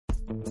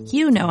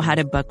You know how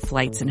to book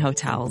flights and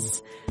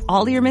hotels.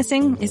 All you're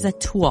missing is a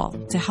tool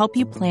to help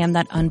you plan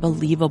that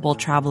unbelievable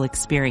travel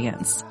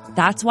experience.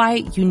 That's why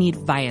you need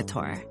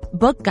Viator.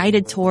 Book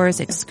guided tours,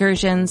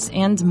 excursions,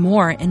 and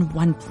more in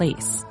one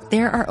place.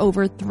 There are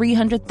over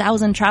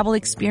 300,000 travel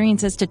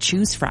experiences to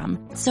choose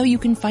from, so you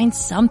can find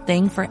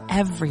something for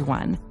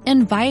everyone.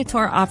 And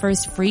Viator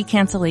offers free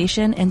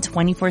cancellation and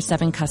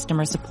 24/7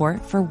 customer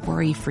support for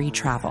worry-free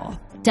travel.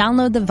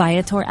 Download the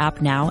Viator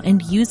app now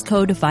and use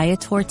code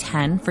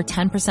Viator10 for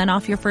 10%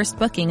 off your first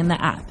booking in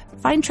the app.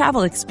 Find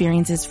travel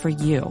experiences for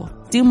you.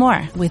 Do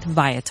more with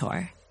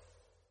Viator.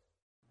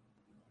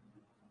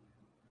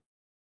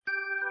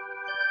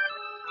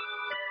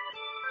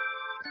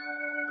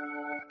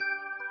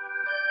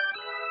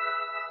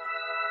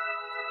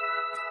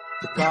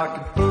 We're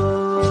talking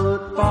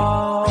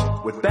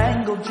football with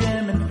Bengal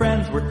Jim and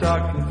friends. We're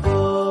talking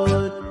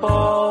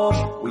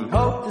football. We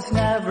hope this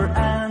never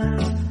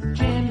ends.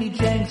 Jimmy,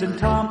 James, and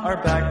Tom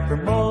are back for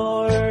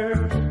more.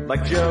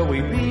 Like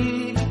Joey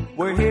B,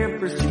 we're here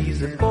for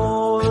season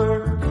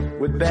 4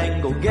 with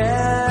Bengal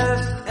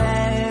guests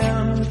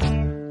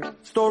and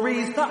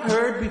stories not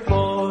heard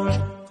before.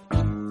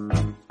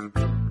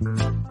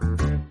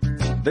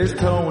 There's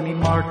Tony,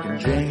 Mark, and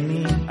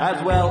Jamie,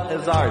 as well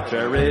as our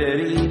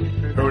charity.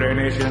 Hooday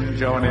Nation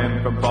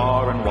joining from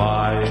far and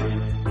wide.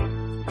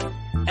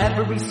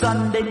 Every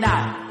Sunday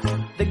night,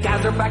 the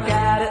guys are back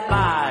at it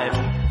live.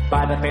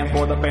 By the fans,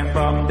 for the fans,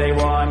 from day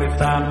one, it's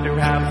time to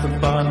have some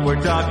fun.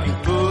 We're talking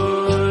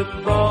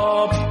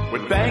football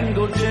with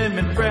Bengal Jim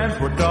and friends.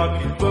 We're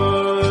talking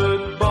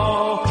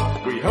football.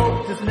 We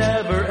hope this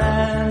never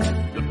ends.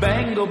 The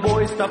Bengal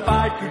boys stop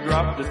by to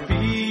drop the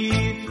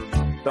feet.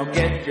 Don't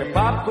get your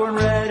popcorn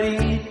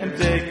ready and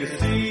take a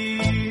seat.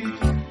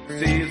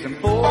 Season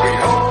 4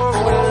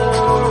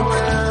 will,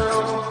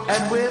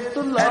 and with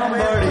the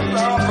Lombardi.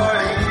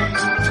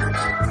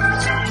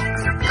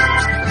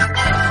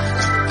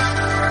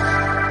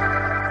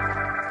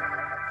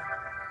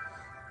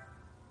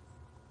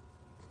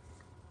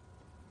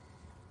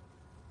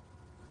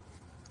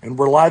 And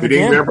we're live Good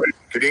again. evening, everybody.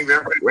 Good evening,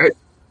 everybody.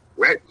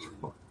 Wait.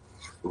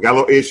 We got a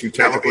little issue,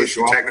 technical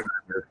issue.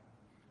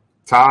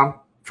 Tom,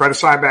 try to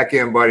sign back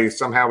in, buddy.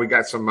 Somehow we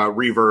got some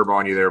reverb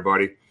on you there,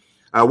 buddy.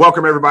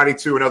 Welcome, everybody,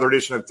 to another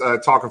edition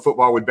of Talking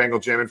Football with Bengal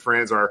Jim and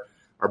Friends. Our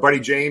buddy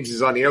James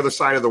is on the other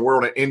side of the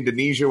world in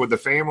Indonesia with the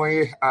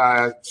family,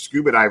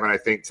 scuba diving, I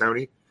think,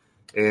 Tony.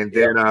 And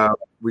then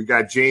we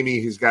got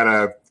Jamie, who's got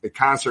a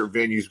concert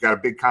venue. He's got a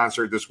big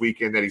concert this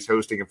weekend that he's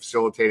hosting and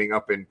facilitating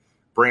up in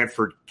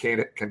Brantford,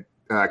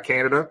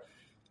 Canada.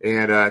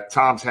 And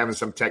Tom's having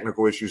some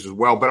technical issues as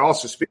well. But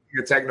also, speaking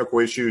of technical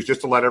issues,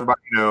 just to let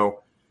everybody know,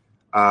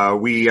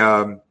 we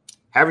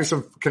having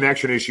some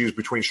connection issues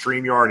between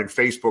StreamYard and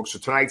Facebook. So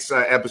tonight's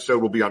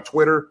episode will be on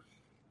Twitter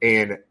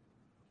and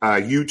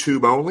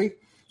YouTube only.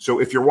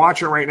 So if you're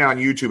watching right now on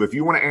YouTube, if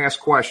you want to ask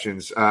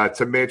questions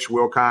to Mitch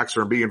Wilcox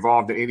or be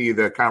involved in any of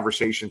the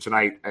conversation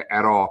tonight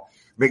at all,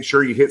 make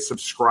sure you hit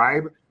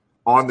subscribe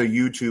on the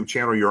YouTube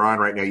channel you're on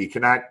right now. You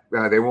cannot,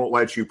 they won't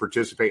let you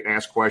participate and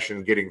ask questions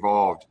and get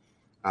involved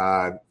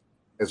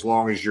as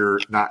long as you're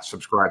not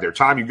subscribed there.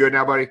 Tom, you good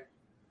now, buddy?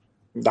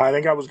 I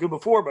think I was good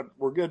before, but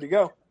we're good to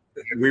go.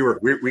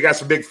 We got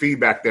some big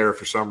feedback there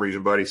for some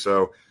reason, buddy.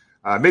 So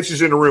Mitch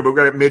is in the room, but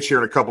we've got Mitch here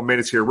in a couple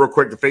minutes here. Real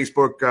quick, the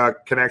Facebook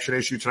connection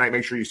issue tonight.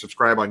 Make sure you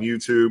subscribe on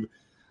YouTube.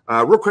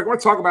 Real quick, I want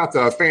to talk about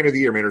the fan of the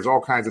year, man. There's all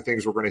kinds of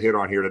things we're going to hit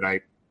on here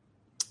tonight.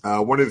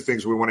 One of the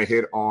things we want to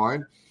hit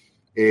on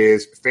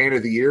is fan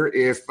of the year.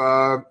 If,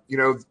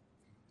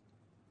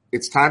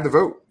 it's time to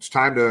vote. It's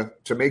time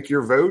to make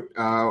your vote.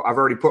 I've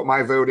already put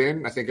my vote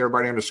in. I think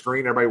everybody on the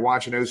screen, everybody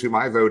watching knows who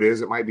my vote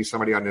is. It might be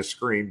somebody on this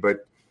screen,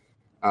 but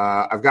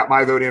I've got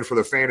my vote in for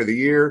the fan of the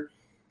year.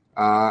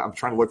 I'm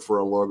trying to look for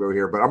a logo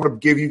here, but I'm going to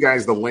give you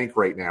guys the link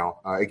right now.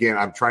 Again,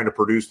 I'm trying to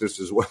produce this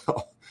as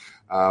well.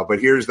 But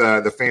here's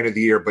the fan of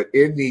the year. But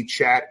in the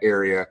chat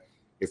area,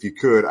 if you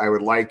could, I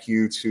would like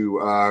you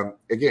to,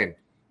 again,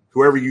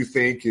 whoever you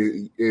think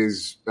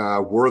is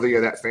worthy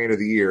of that fan of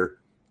the year,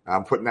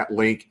 I'm putting that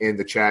link in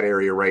the chat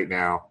area right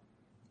now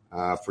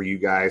for you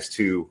guys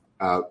to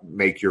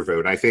make your vote.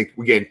 And I think,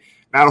 again,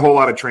 not a whole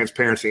lot of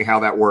transparency in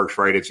how that works,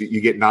 right? It's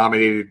you get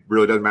nominated.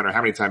 Really doesn't matter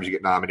how many times you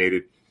get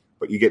nominated,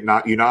 but you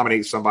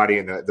nominate somebody,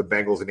 and the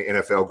Bengals and the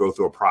NFL go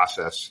through a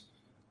process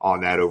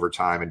on that over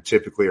time. And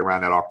typically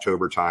around that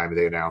October time,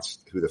 they announce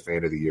who the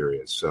fan of the year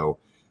is. So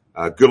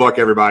good luck,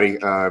 everybody,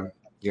 to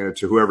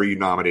whoever you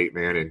nominate,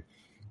 man.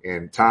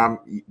 And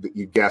Tom,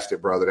 you guessed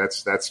it, brother.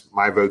 That's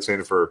my votes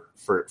in for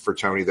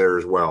Tony there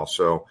as well.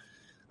 So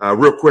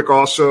real quick,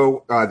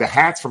 also the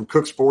hats from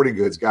Cook Sporting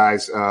Goods,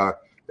 guys.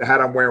 The hat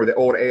I'm wearing with the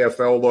old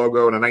AFL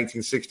logo and a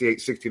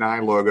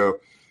 1968-69 logo,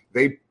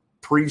 they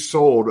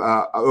pre-sold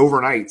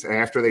overnight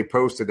after they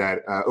posted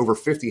that over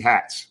 50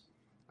 hats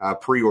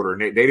pre-order.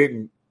 And they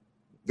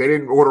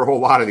didn't order a whole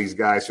lot of these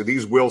guys, so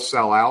these will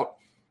sell out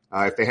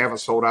if they haven't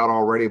sold out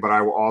already. But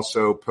I will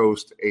also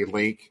post a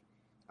link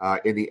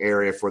in the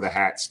area for the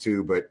hats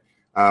too. But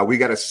we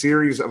got a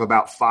series of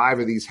about 5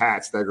 of these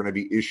hats that are going to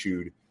be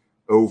issued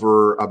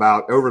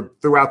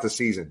throughout the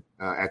season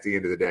at the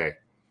end of the day.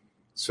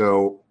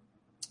 So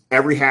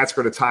every hat's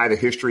going to tie the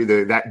history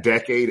that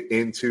decade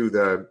into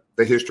the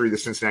history of the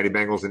Cincinnati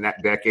Bengals in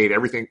that decade.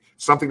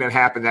 Something that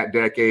happened that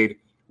decade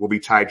will be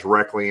tied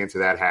directly into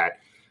that hat.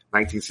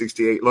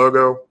 1968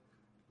 logo,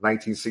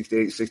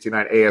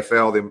 1968-69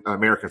 AFL, the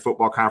American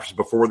Football Conference,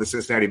 before the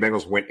Cincinnati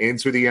Bengals went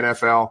into the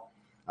NFL.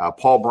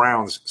 Paul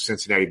Brown's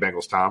Cincinnati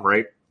Bengals, Tom,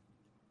 right?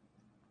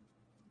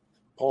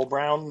 Paul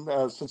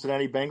Brown,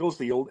 Cincinnati Bengals,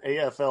 the old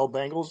AFL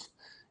Bengals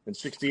in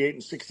 68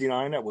 and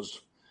 69. That was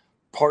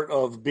part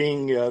of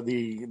being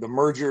the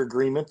merger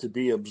agreement to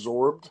be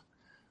absorbed.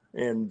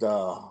 And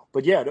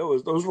but yeah,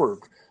 those were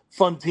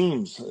fun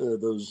teams.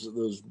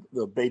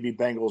 The baby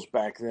Bengals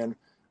back then,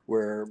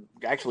 where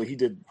actually he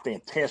did a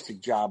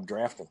fantastic job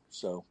drafting.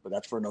 So, but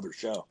that's for another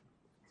show.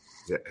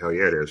 Yeah, hell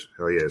yeah, it is.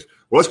 Hell yeah, it is.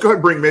 Well, let's go ahead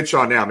and bring Mitch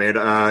on now, man.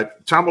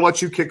 Tom, we'll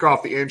let you kick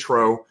off the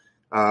intro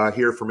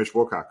here for Mitch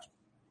Wilcox.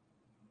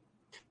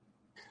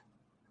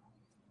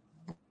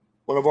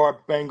 One of our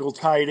Bengal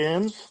tight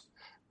ends.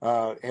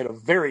 Had a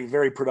very,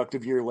 very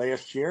productive year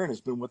last year and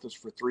has been with us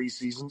for 3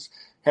 seasons.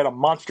 Had a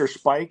monster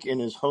spike in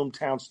his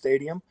hometown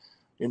stadium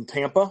in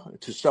Tampa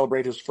to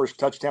celebrate his first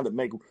touchdown that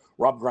made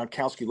Rob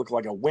Gronkowski look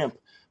like a wimp.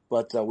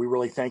 But we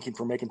really thank him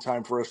for making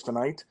time for us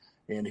tonight.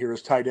 And here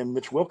is tight end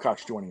Mitch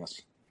Wilcox joining us.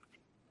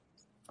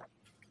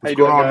 How you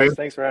doing, guys?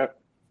 Thanks for having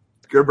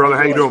me. Good, brother.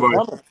 How you doing,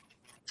 buddy?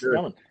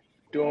 Good.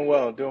 Doing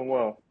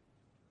well.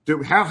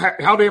 Dude,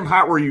 how damn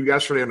hot were you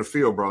yesterday on the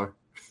field, brother?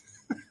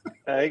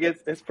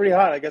 It's pretty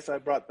hot. I guess I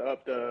brought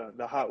up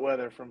the hot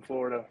weather from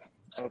Florida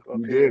up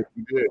here.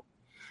 You did.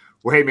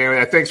 Well, hey,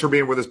 man, thanks for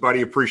being with us,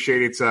 buddy.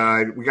 Appreciate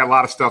it. We got a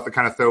lot of stuff to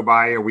kind of throw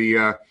by, and we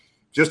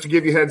just to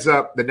give you a heads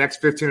up, the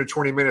next 15 to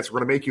 20 minutes, we're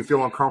going to make you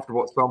feel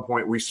uncomfortable at some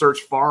point. We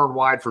searched far and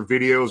wide for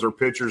videos or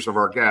pictures of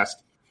our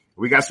guest.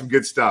 We got some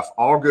good stuff.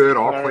 All good,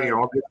 all clean,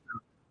 all good.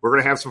 We're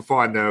going to have some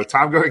fun, though.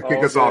 Tom, go ahead and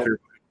kick us off here.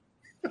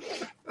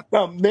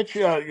 Well, Mitch,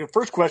 your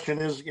first question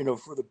is,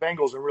 for the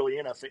Bengals and really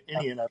any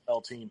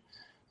NFL team,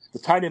 the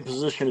tight end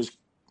position has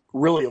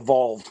really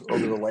evolved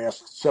over the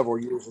last several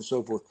years and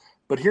so forth.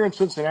 But here in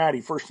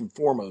Cincinnati, first and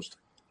foremost,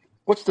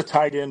 what's the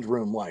tight end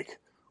room like?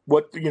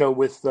 What,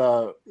 with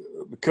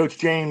Coach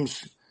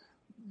James,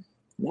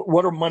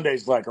 what are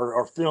Mondays like?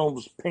 Are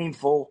films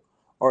painful?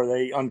 Are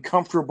they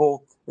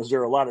uncomfortable? Is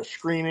there a lot of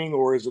screaming,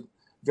 or is it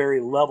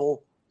very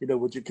level?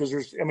 Because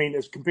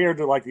as compared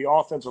to like the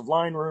offensive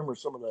line room or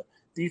some of the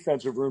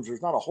defensive rooms,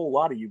 there's not a whole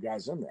lot of you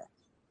guys in there.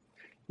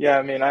 Yeah,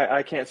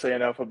 I can't say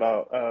enough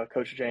about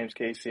Coach James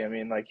Casey.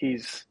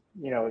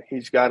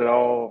 He's got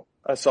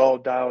us all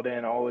dialed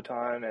in all the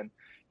time, and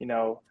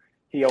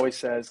he always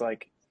says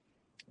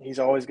he's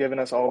always given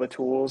us all the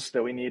tools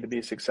that we need to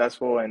be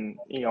successful. And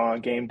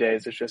on game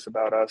days, it's just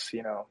about us,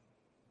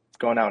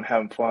 going out and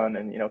having fun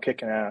and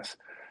kicking ass.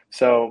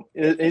 So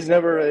he's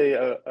never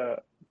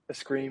a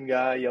scream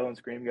guy, yelling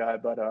scream guy,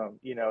 but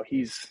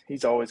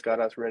he's always got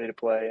us ready to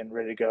play and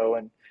ready to go,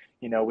 and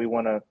we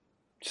want to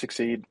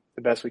succeed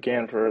the best we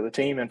can for the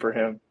team and for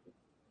him.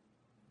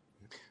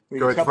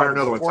 Go ahead, fire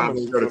another one, Tom.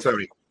 We'll go to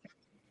Tony.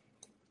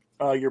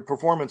 Your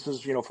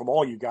performances, from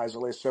all you guys the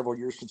last several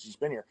years since he's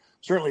been here.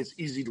 Certainly it's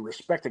easy to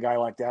respect a guy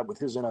like that with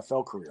his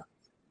NFL career.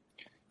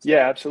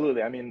 Yeah,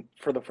 absolutely.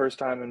 For the first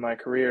time in my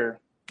career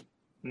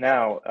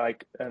now,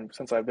 and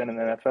since I've been in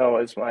the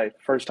NFL, it's my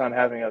first time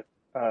having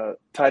a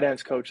tight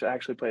ends coach that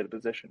actually played the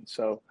position.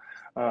 So,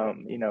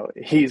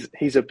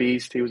 he's a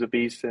beast. He was a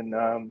beast in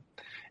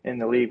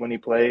the league when he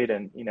played,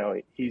 and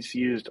he's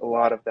used a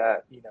lot of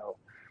that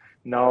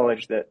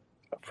knowledge that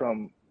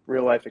from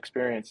real life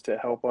experience to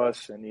help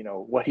us, and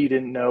what he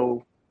didn't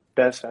know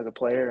best as a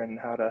player and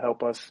how to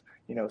help us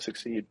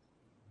succeed.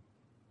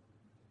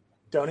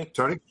 Tony.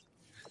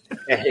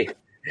 Hey,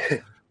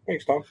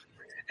 thanks, Tom.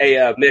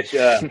 Hey, Mitch.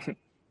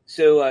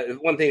 So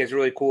one thing that's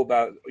really cool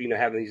about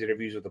having these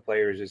interviews with the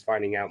players is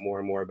finding out more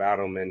and more about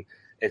them, and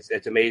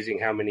it's amazing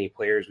how many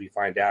players we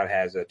find out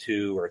has a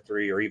 2 or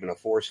 3 or even a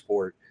 4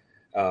 sport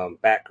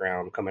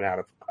background coming out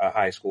of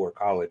high school or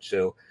college.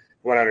 So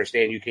I want to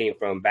understand, you came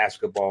from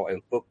basketball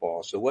and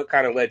football. So what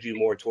kind of led you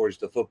more towards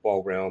the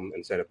football realm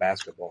instead of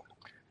basketball?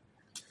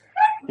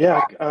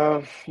 Yeah,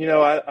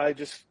 I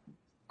just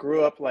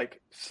grew up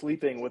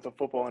sleeping with a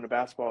football and a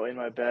basketball in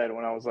my bed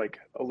when I was a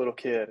little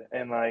kid,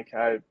 and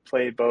I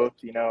played both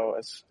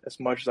as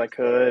much as I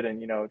could,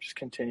 and just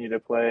continue to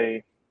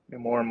play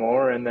more and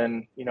more. And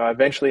then I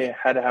eventually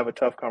had to have a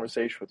tough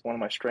conversation with one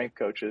of my strength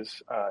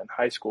coaches in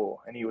high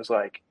school, and he was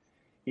like,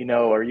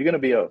 are you going to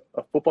be a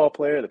football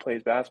player that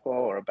plays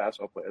basketball or a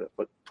basketball player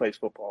that plays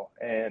football?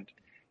 And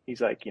he's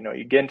like,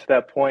 you get into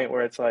that point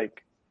where it's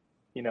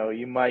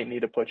you might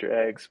need to put your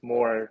eggs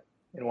more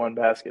in one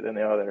basket than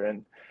the other.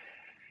 And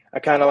I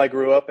kind of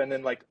grew up, and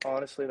then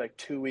honestly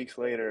 2 weeks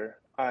later,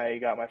 I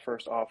got my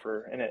first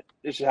offer, and it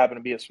just happened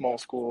to be a small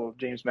school,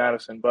 James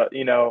Madison. But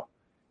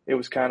it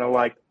was kind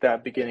of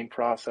that beginning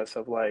process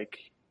of I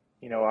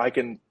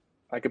can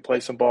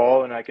play some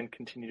ball and I can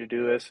continue to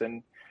do this.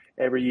 And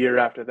every year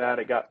after that,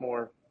 it got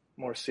more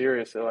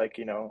serious. That I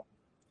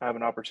have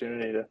an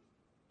opportunity to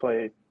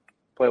play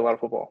play a lot of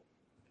football.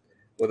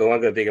 Well, the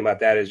one good thing about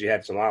that is you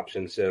had some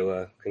options.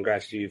 So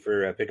congrats to you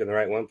for picking the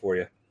right one for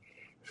you.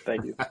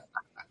 Thank you. All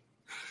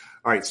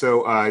right.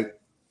 So,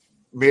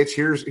 Mitch,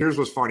 here's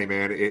what's funny,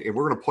 man. And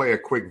we're going to play a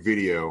quick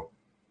video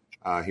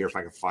here if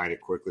I can find it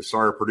quickly.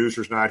 Sorry, our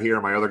producer's not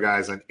here. My other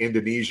guy's in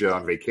Indonesia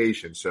on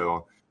vacation.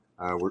 So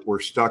we're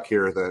stuck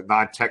here, the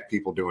non-tech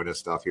people doing this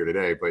stuff here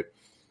today. But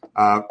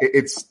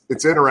it's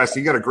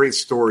interesting. You got a great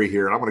story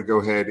here, and I'm going to go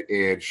ahead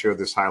and show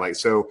this highlight.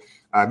 So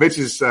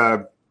Mitch's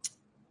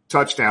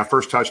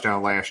first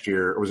touchdown last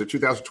year, or was it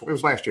 2020? It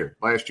was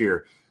last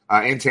year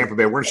in Tampa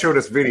Bay. We're going to show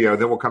this video,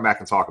 then we'll come back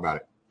and talk about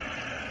it.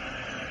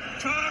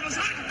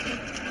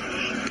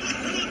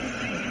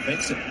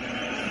 Makes it.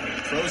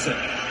 Throws it.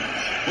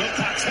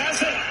 Wilcox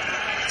has it.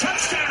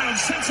 Touchdown,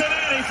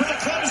 Cincinnati for the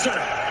closer.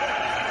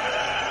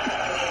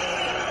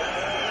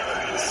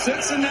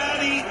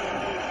 Cincinnati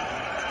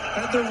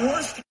had their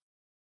worst.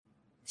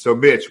 So,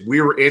 Mitch,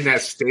 we were in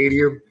that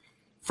stadium.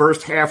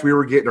 First half, we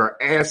were getting our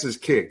asses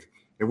kicked,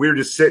 and we were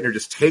just sitting there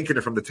just taking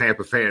it from the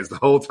Tampa fans the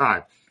whole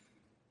time.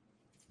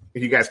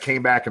 And you guys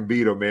came back and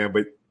beat them, man.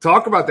 But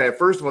talk about that.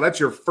 First of all, that's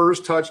your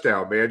first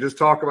touchdown, man. Just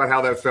talk about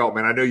how that felt,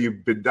 man. I know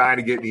you've been dying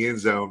to get in the end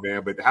zone,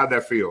 man, but how'd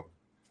that feel?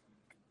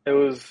 It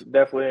was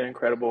definitely an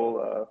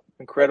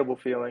incredible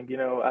feeling. You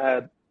know, I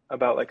had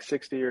about like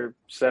 60 or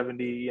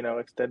 70, you know,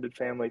 extended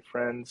family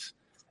friends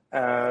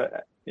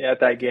at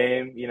that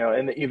game, you know,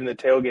 and even the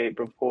tailgate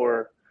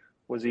before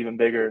was even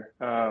bigger.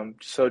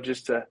 So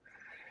just to,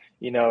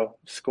 you know,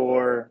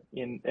 score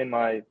in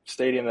my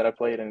stadium that I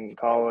played in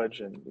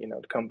college and, you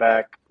know, to come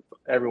back,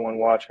 everyone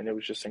watching, it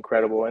was just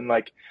incredible. And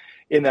like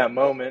in that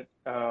moment,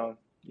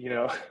 you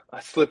know, I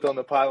slipped on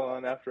the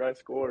pylon after I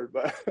scored,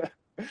 but,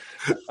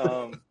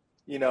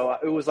 you know,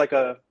 it was like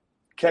a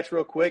catch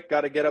real quick,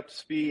 got to get up to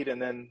speed.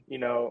 And then, you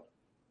know,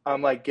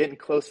 I'm like getting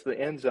close to the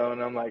end zone.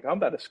 And I'm like, I'm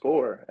about to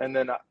score. And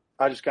then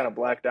I just kind of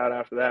blacked out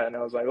after that. And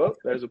I was like, oh,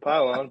 there's a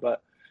pylon.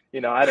 But,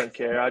 you know, I didn't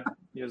care.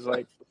 It was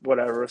like,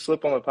 whatever, a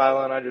slip on the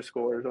pylon, I just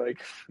scored.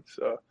 Like,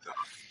 so.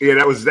 Yeah,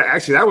 that was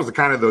the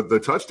kind of the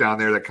touchdown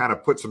there that kind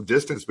of put some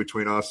distance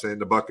between us and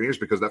the Buccaneers,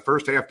 because that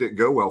first half didn't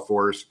go well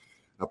for us.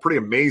 A pretty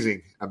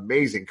amazing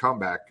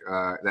comeback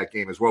that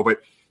game as well.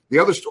 But the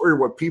other story,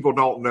 what people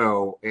don't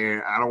know,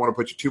 and I don't want to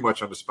put you too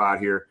much on the spot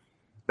here,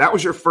 that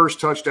was your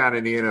first touchdown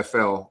in the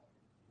NFL.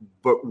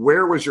 But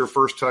where was your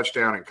first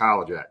touchdown in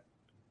college at?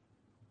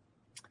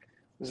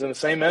 It was in the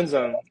same end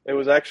zone. It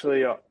was actually,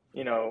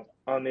 you know,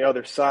 on the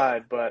other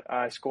side, but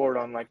I scored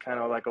on like kind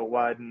of like a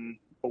wide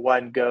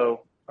and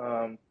go,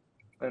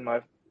 in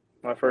my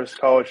first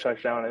college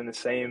touchdown in the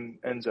same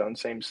end zone,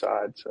 same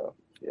side. So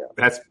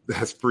yeah,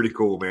 that's pretty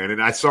cool, man.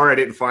 And sorry I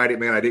didn't find it,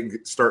 man. I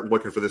didn't start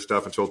looking for this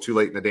stuff until too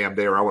late in the damn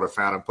day, or I would have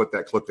found and put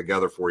that clip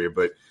together for you.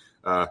 But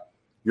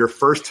your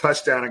first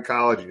touchdown in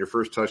college and your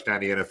first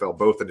touchdown in the NFL,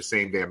 both in the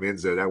same damn end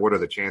zone. What are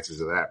the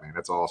chances of that, man?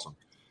 That's awesome.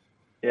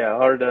 Yeah,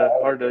 hard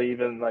to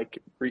even like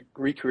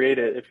recreate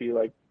it if you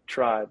like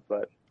tried,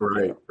 but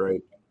right.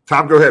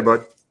 Tom, go ahead,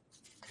 bud.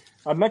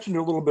 I mentioned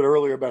a little bit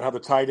earlier about how the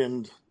tight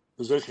end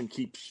position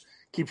keeps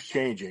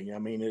changing. I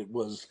mean,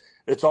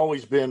 it's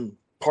always been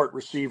part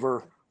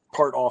receiver,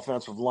 part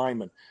offensive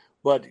lineman,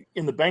 but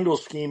in the Bengals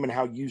scheme and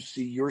how you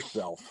see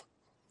yourself,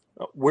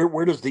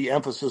 where does the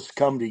emphasis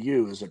come to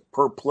you? Is it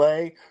per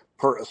play,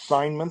 per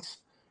assignment?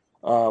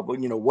 You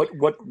know,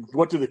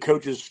 what do the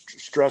coaches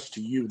stress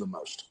to you the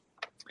most?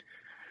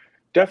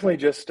 Definitely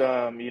just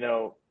you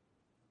know,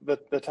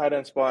 the tight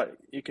end spot,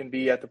 you can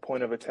be at the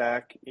point of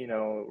attack, you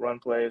know, run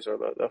plays or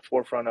the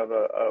forefront of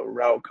a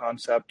route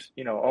concept,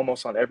 you know,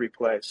 almost on every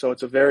play. So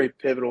it's a very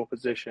pivotal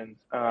position.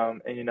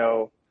 And, you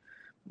know,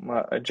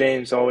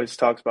 James always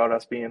talks about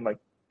us being like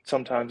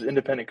sometimes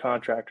independent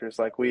contractors.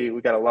 Like we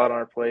got a lot on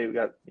our plate. We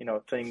got, you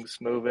know, things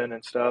moving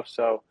and stuff.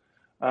 So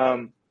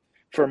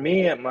for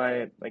me at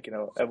my, like, you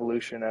know,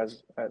 evolution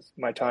as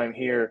my time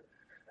here,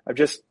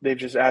 they've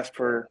just asked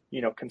for,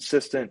 you know,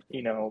 consistent,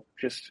 you know,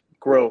 just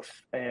growth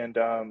and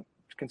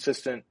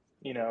consistent,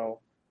 you know,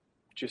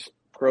 just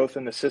growth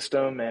in the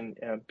system and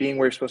being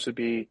where you're supposed to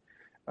be,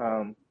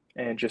 and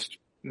just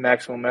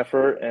maximum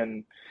effort.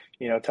 And,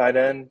 you know, tight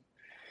end,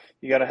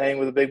 you got to hang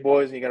with the big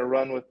boys and you got to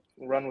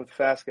run with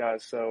fast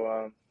guys.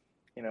 So,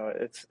 you know,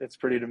 it's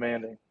pretty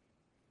demanding.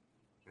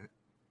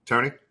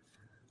 Tony?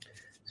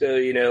 So,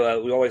 you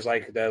know, we always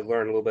like to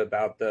learn a little bit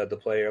about the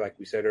player, like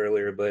we said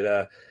earlier,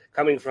 but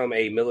coming from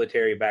a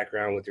military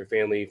background with your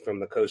family from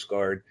the Coast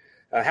Guard,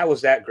 how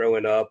was that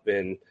growing up,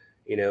 and,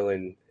 you know,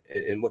 and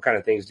what kind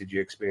of things did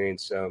you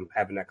experience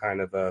having that kind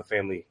of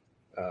family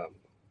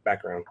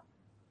background?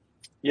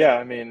 Yeah,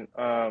 I mean,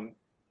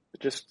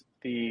 just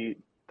the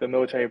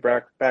military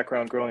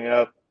background growing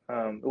up,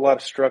 a lot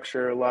of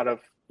structure, a lot of,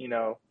 you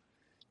know,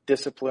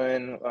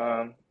 discipline,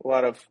 a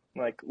lot of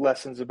like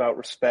lessons about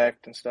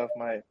respect and stuff.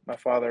 My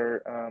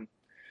father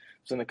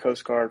was in the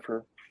Coast Guard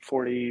for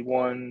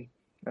 41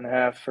 and a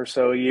half or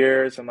so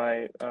years, and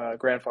my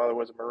grandfather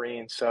was a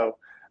Marine. So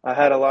I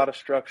had a lot of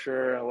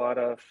structure, a lot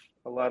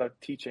of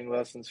teaching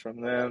lessons from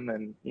them,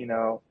 and, you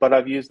know, but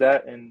I've used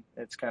that and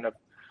it's kind of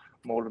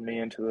molded me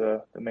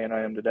into the man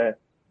I am today.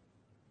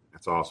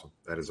 That's awesome.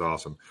 That is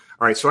awesome.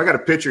 All right, so I got a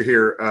picture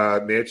here,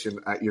 Mitch, and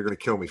you're going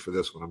to kill me for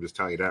this one. I'm just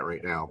telling you that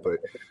right now. But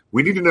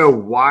we need to know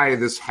why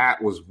this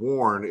hat was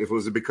worn. If it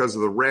was because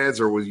of the Reds,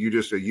 or was you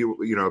just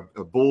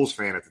a Bulls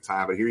fan at the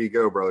time? But here you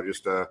go, brother.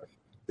 Just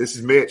this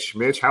is Mitch.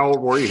 Mitch, how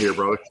old were you here,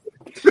 brother?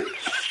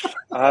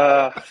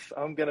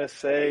 I'm gonna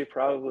say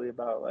probably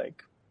about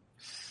like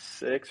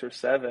 6 or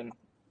 7.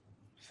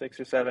 6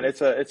 or 7.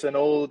 It's an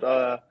old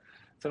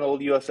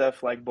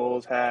USF like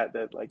Bulls hat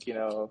that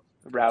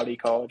rowdy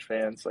college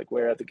fans like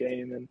wear at the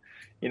game.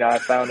 And I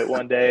found it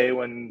one day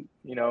when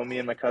me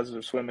and my cousins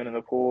were swimming in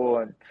the pool,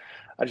 and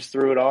I just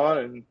threw it on,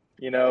 and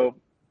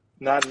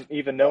not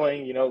even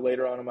knowing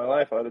later on in my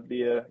life I would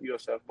be a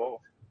USF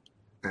Bull.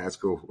 That's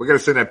cool. We got to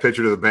send that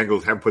picture to the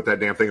Bengals. Have them put that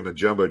damn thing in the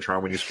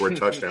jumbotron when you score a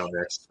touchdown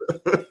next.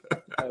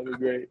 That'd be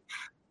great.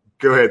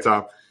 Go ahead,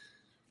 Tom.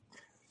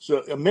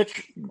 So,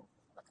 Mitch,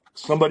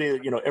 somebody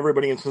that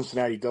everybody in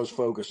Cincinnati does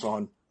focus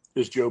on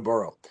is Joe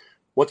Burrow.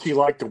 What's he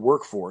like to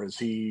work for? Is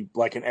he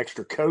like an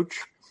extra coach?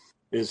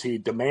 Is he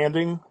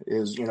demanding?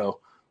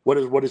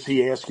 What does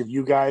he ask of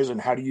you guys, and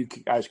how do you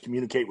guys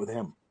communicate with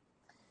him?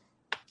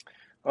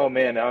 Oh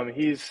man,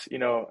 he's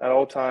at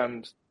all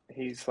times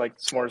he's like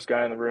the smartest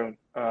guy in the room.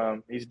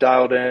 He's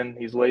dialed in.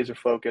 He's laser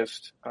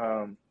focused.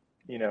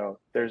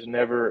 There's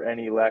never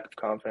any lack of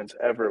confidence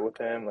ever with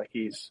him. Like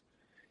he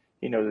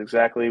knows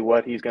exactly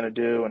what he's going to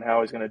do and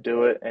how he's going to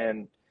do it,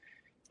 and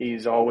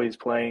he's always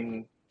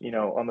playing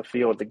on the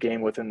field, the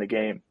game within the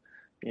game,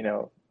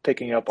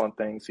 picking up on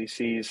things. He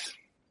sees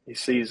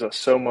us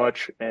so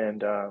much,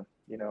 and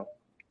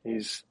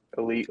he's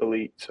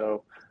elite.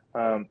 So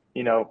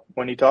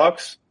when he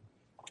talks,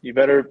 you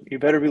better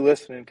be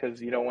listening, because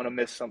you don't want to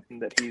miss something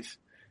that he's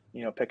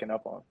picking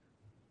up on.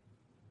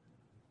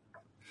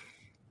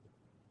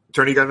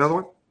 Tony, you got another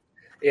one?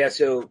 Yeah,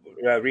 so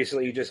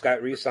recently you just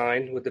got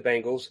re-signed with the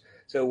Bengals.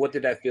 So what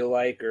did that feel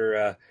like,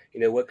 or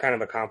what kind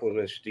of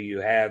accomplishments do you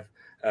have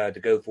to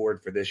go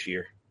forward for this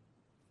year?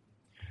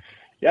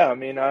 Yeah, I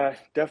mean, I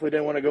definitely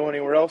didn't want to go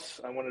anywhere else.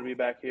 I wanted to be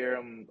back here.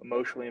 I'm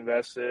emotionally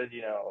invested.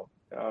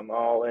 I'm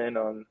all in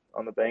on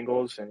the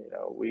Bengals, and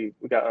we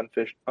got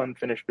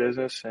unfinished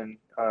business, and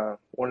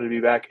wanted to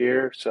be back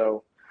here.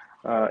 So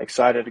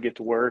excited to get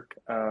to work.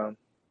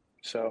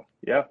 So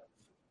yeah.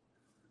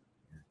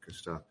 Good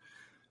stuff.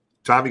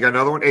 Tom, you got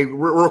another one? Hey,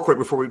 real quick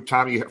before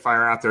Tom, you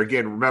fire out there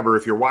again. Remember,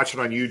 if you're watching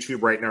on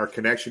YouTube right now, our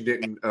connection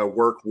didn't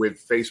work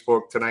with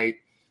Facebook tonight,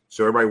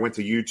 so everybody went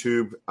to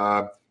YouTube.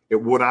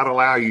 It will not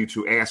allow you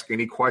to ask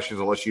any questions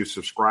unless you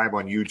subscribe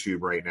on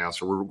YouTube right now.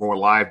 So we're going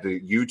live to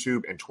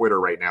YouTube and Twitter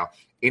right now.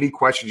 Any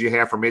questions you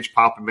have for Mitch,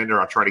 pop them in there.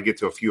 I'll try to get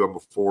to a few of them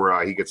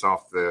before he gets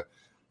off the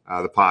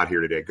pod here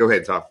today. Go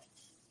ahead, Tom.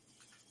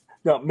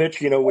 Now, Mitch,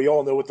 we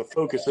all know what the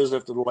focus is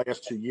after the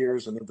last 2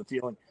 years, and the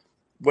feeling.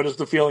 What is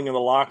the feeling in the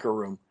locker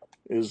room?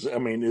 Is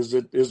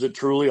it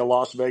truly a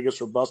Las Vegas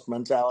or bust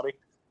mentality?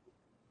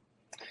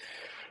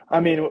 I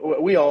mean,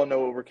 we all know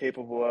what we're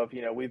capable of.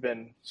 We've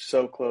been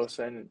so close,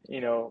 and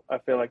I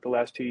feel like the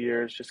last 2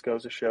 years just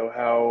goes to show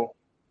how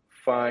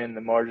fine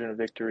the margin of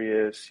victory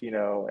is,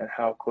 and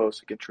how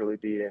close it can truly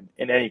be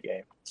in any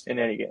game.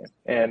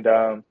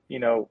 And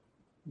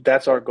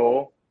that's our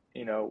goal.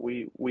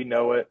 We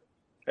know it.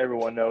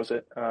 Everyone knows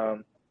it.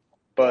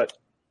 But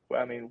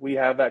I mean, we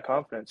have that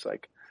confidence.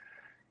 Like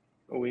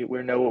we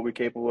know what we're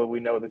capable of.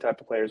 We know the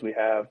type of players we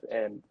have,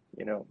 and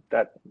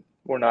that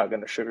we're not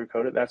going to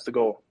sugarcoat it. That's the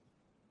goal.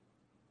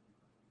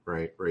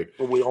 Right.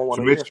 But we all want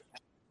to Mitch,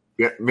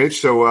 hear. Yeah,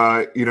 Mitch.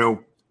 So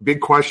big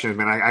question,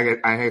 man.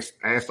 I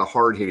asked the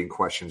hard hitting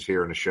questions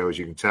here in the show, as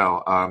you can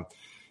tell.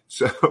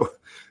 So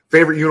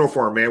favorite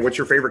uniform, man. What's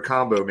your favorite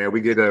combo, man? We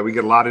get a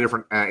lot of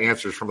different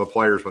answers from the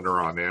players when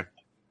they're on, man.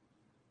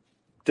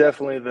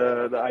 Definitely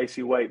the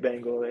icy white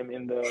Bengal. I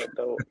mean the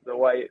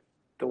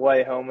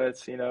white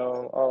helmets.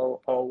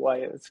 All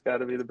white. It's got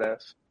to be the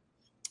best.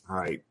 All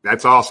right,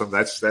 that's awesome.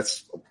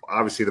 That's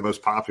obviously the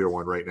most popular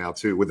one right now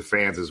too, with the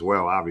fans as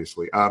well,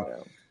 obviously.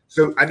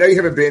 So I know you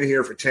haven't been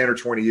here for 10 or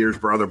 20 years,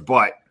 brother,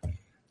 but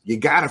you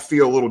got to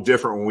feel a little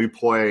different when we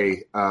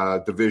play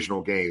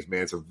divisional games,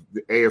 man. So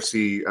the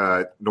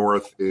AFC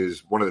North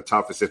is one of the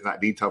toughest, if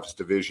not the toughest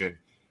division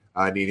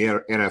in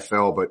the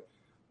NFL. But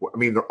I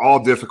mean, they're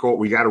all difficult.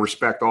 We got to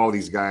respect all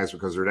these guys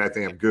because they're that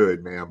damn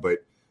good, man.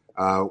 But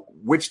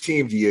which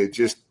team do you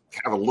just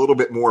have a little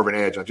bit more of an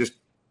edge on? Just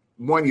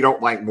one you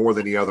don't like more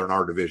than the other in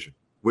our division.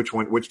 Which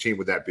team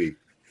would that be?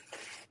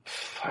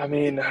 I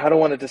mean, I don't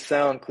want it to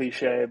sound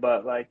cliche,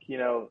 but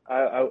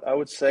I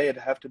would say it'd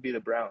have to be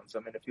the Browns. I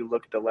mean, if you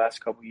look at the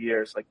last couple of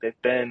years,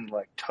 they've been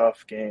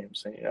tough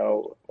games. And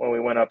when we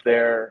went up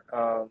there,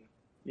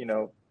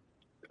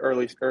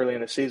 early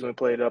in the season, we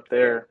played up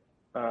there.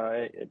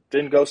 It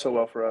didn't go so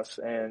well for us,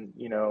 and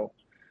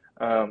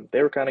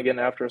they were kind of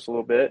getting after us a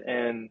little bit,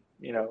 and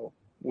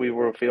we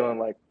were feeling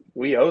like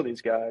we owe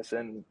these guys,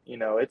 and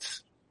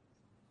it's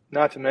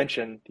not to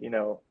mention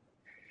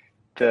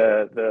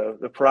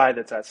the pride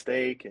that's at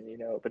stake,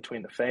 and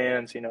between the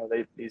fans,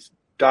 these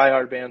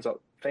diehard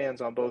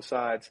fans on both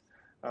sides,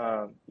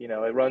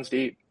 it runs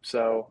deep.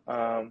 So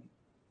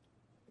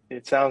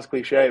it sounds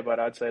cliche, but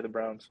I'd say the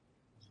Browns.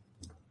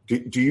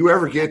 Do you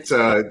ever get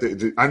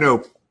I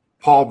know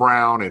Paul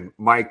Brown and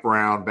Mike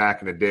Brown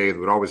back in the day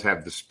would always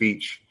have the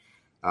speech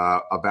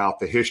about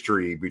the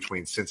history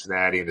between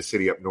Cincinnati and the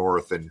city up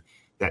north and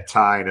that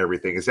tie and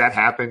everything. Has that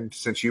happened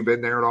since you've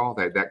been there at all?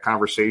 That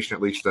conversation,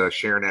 at least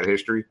sharing that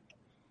history?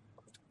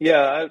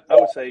 Yeah, I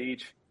would say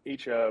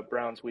each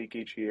Browns week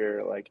each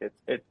year, like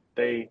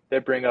they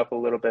bring up a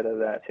little bit of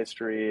that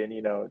history and,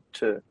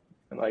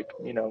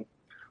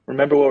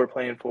 remember what we're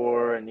playing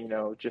for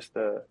and, just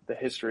the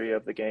history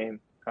of the game.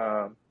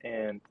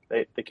 And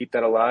they keep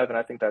that alive. And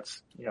I think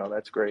that's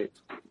great.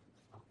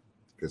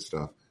 Good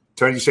stuff.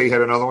 Tony, you say you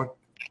had another one?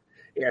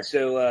 Yeah.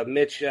 So,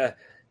 Mitch,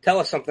 tell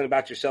us something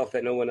about yourself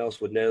that no one else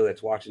would know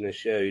that's watching this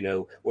show.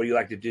 What do you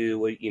like to do?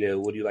 What do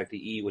you like to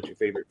eat? What's your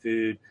favorite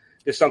food?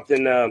 Just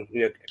something,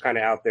 kind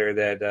of out there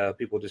that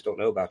people just don't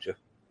know about you.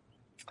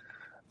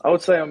 I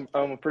would say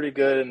I'm pretty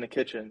good in the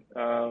kitchen.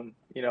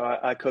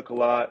 I cook a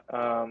lot.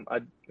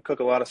 I cook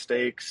a lot of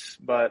steaks,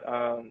 but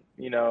I'm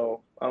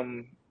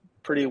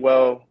pretty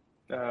well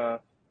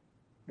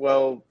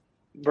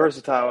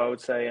versatile, I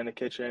would say, in the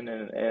kitchen,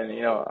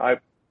 and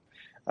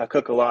I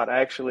cook a lot.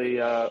 I actually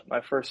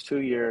my first 2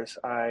 years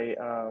I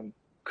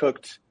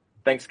cooked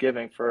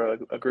Thanksgiving for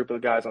a group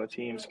of the guys on the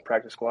team, some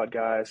practice squad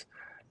guys.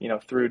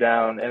 Threw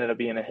down, ended up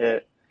being a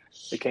hit.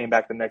 They came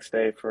back the next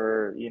day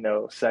for,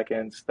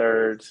 seconds,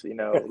 thirds,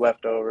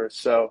 leftovers.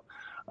 So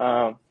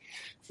a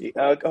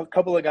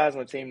couple of guys on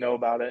the team know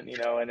about it,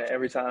 and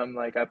every time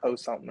like I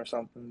post something or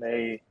something,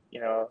 they,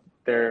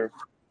 they're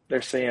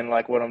seeing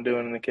like what I'm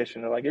doing in the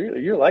kitchen. They're like,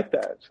 you're like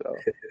that. So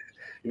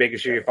making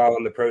sure you're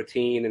following the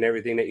protein and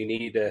everything that you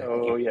need to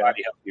keep your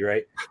body healthy,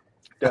 right?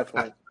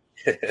 Definitely.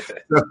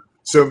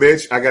 So,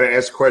 Mitch, I got to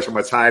ask a question. I'm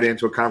going to tie it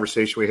into a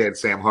conversation we had with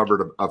Sam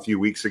Hubbard a few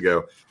weeks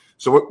ago.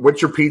 So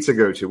what's your pizza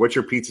go to? What's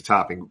your pizza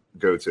topping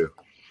go to?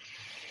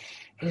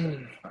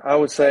 I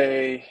would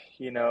say,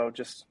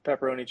 just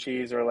pepperoni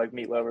cheese or like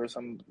meat lovers.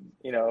 I'm,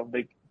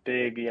 big,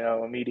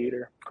 a meat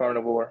eater,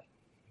 carnivore.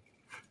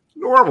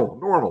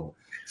 Normal.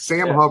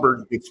 Sam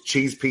Hubbard, it's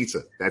cheese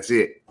pizza. That's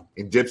it.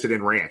 And dips it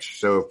in ranch.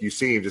 So if you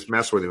see him, just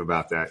mess with him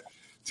about that.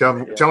 Tell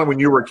him when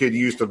you were a kid, you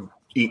used to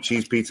eat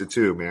cheese pizza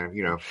too, man.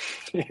 Yeah.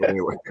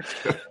 Anyway.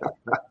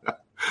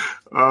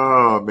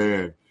 Oh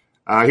man.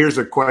 Here's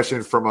a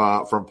question from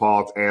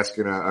Paul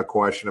asking a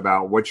question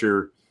about what's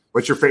your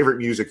favorite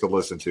music to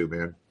listen to,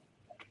 man?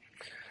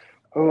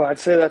 Oh, I'd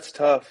say that's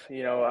tough.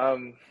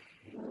 I'm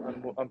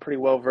pretty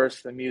well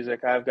versed in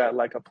music. I've got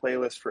like a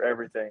playlist for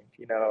everything.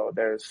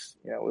 There's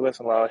we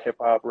listen to a lot of hip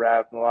hop,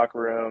 rap in the locker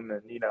room,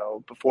 and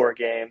before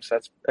games.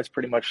 That's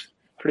pretty much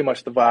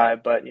the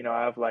vibe. But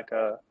I have like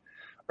a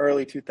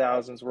early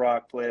 2000s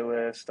rock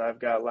playlist. I've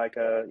got like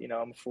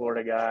I'm a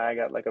Florida guy. I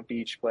got like a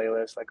beach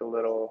playlist, like a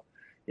little,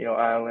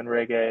 island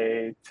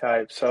reggae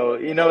type. So,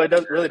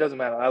 it really doesn't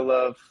matter. I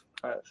love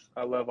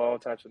all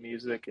types of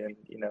music and,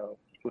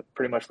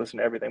 pretty much listen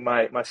to everything.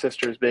 My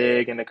sister's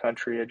big in the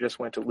country. I just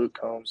went to Luke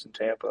Combs in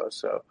Tampa.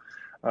 So,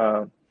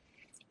 I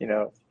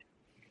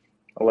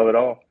love it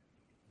all.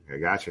 I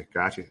gotcha.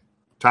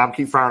 Tom,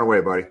 keep firing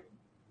away, buddy.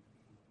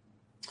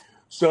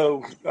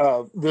 So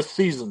this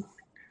season,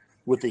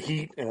 with the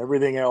heat and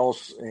everything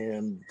else,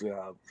 and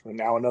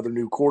now another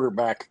new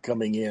quarterback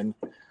coming in,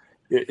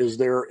 is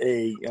there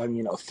a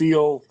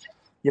feel?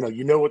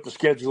 What the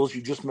schedule is.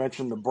 You just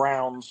mentioned the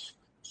Browns.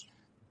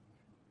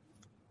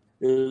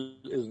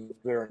 Is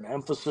there an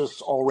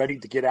emphasis already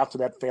to get out to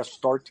that fast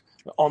start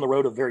on the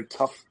road? A very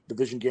tough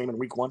division game in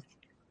Week 1.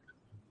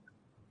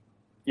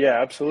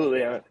 Yeah,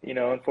 absolutely.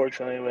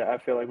 Unfortunately, I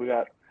feel like we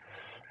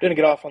didn't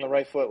get off on the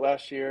right foot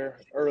last year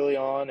early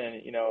on,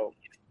 and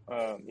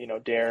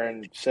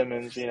Darren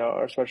Simmons,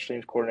 our special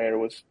teams coordinator,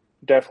 was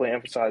definitely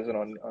emphasizing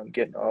on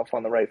getting off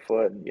on the right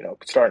foot and,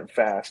 starting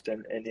fast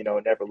and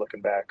never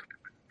looking back.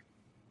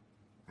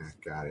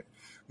 Got it.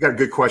 We got a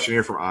good question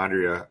here from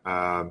Andrea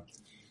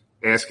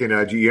asking,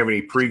 do you have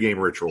any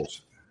pregame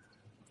rituals?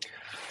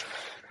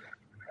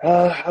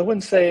 I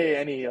wouldn't say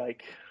any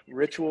like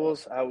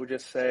rituals. I would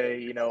just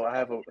say, I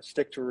have a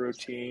stick to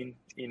routine,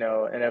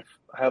 and if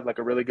I have like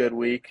a really good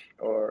week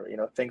or,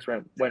 things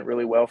went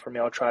really well for me,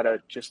 I'll try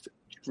to just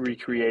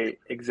recreate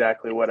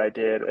exactly what I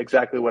did,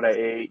 exactly what I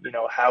ate,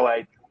 how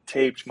I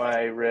taped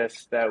my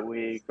wrist that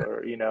week,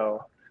 or,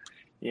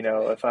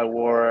 if I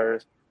wore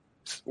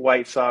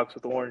white socks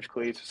with orange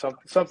cleats or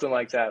something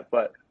like that.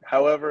 But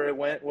however it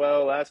went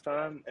well last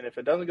time, and if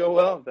it doesn't go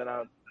well, then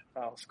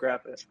I'll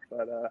scrap it.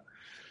 But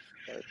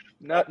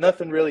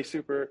nothing really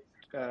super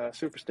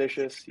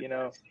superstitious,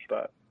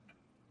 but.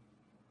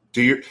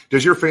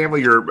 Does your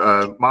family,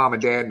 your mom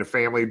and dad and the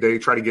family, they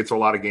try to get to a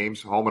lot of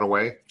games home and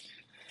away?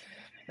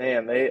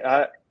 Man,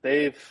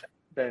 they've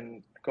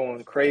been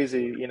going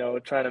crazy,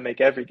 trying to make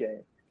every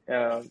game.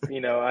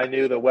 I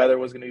knew the weather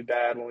was going to be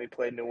bad when we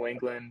played New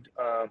England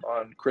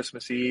on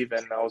Christmas Eve,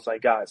 and I was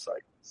like, guys,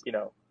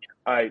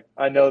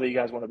 I know that you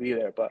guys want to be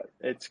there, but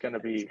it's going to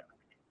be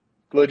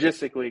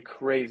logistically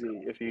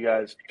crazy if you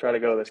guys try to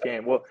go to this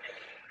game. Well,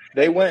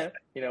 they went,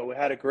 we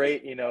had a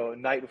great,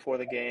 night before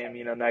the game,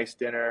 nice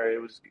dinner.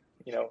 It was,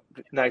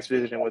 nice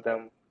visiting with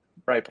them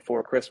right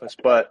before Christmas.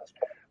 But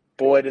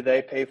boy, did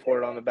they pay for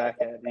it on the back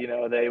end.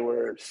 They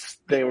were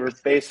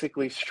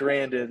basically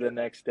stranded the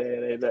next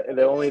day.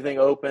 The only thing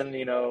open,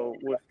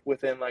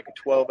 within like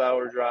a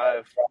 12-hour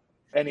drive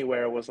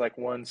anywhere was like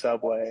one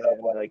Subway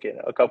and like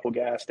a couple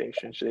gas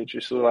stations. They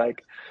just were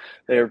like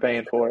they were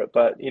paying for it.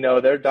 But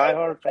they're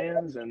diehard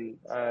fans, and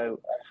I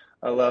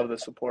love the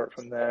support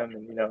from them,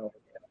 and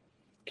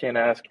can't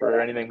ask for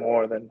anything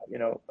more than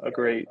a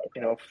great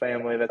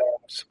family that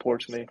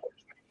supports me.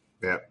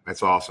 Yeah,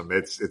 that's awesome.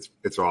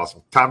 It's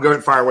awesome. Tom, go ahead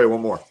and fire away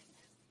one more.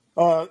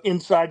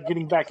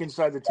 Getting back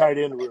inside the tight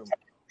end room,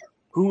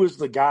 who is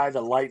the guy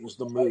that lightens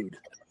the mood?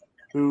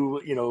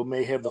 Who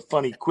may have the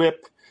funny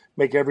quip,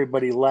 make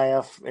everybody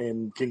laugh,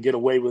 and can get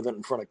away with it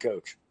in front of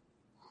coach?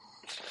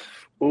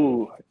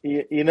 Ooh,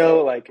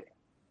 like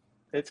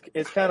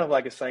it's kind of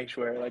like a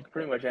sanctuary. Like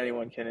pretty much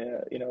anyone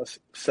can,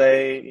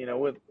 say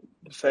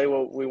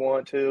what we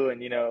want to,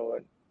 and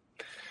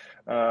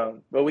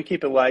but we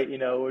keep it light. We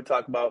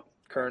talk about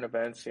current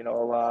events, a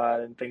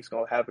lot, and things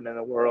going to happen in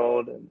the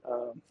world, and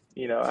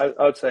I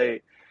would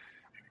say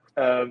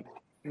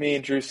me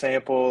and Drew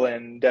Sample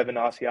and Devin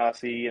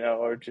Asiasi,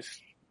 are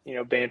just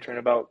bantering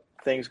about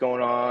things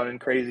going on and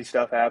crazy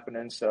stuff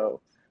happening.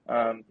 So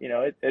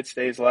it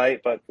stays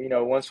light, but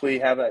once we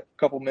have a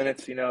couple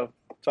minutes,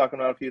 talking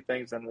about a few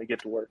things, then we get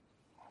to work.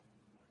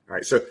 All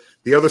right. So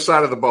the other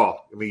side of the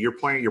ball, I mean,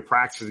 you're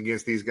practicing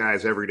against these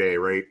guys every day,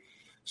 right?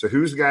 So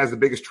who's the guy's the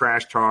biggest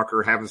trash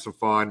talker, having some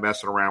fun,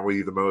 messing around with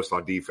you the most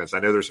on defense? I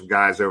know there's some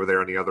guys over there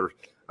on the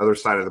other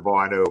side of the ball.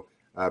 I know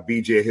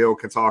BJ Hill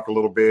can talk a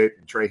little bit,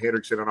 and Trey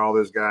Hendrickson and all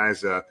those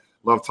guys.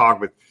 Love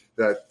talking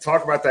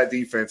talk about that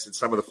defense and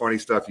some of the funny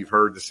stuff you've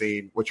heard and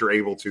seen, what you're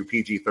able to.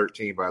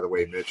 PG-13, by the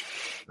way, Mitch.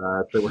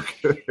 So we're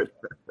good.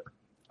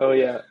 Oh,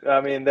 yeah.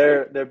 I mean,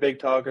 they're big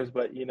talkers,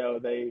 but,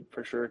 they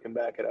for sure can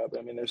back it up.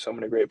 I mean, there's so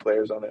many great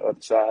players on the other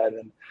side.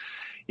 And,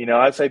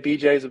 I'd say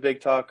BJ's a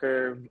big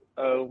talker.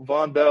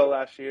 Von Bell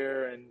last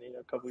year and,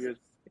 a couple years,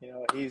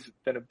 he's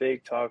been a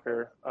big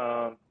talker.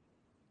 And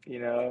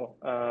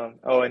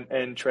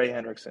Trey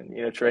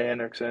Hendrickson. Trey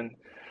Hendrickson,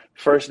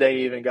 first day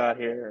he even got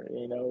here,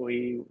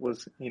 he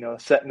was,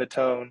 setting the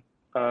tone.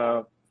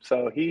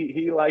 So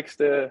he likes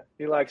to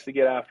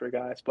get after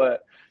guys,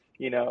 but,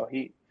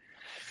 you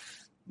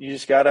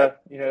just gotta,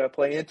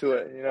 play into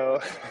it,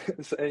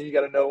 and you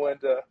gotta know when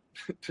to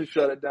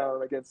shut it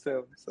down against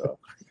him. So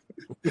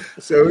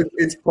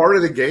it's part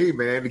of the game,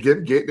 man, to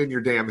getting in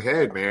your damn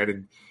head, man.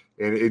 And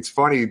it's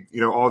funny,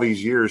 all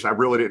these years, I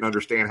really didn't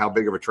understand how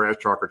big of a trash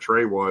talker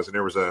Trey was. And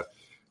there was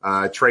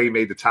Trey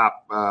made the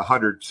top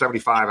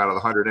 175 out of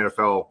the 100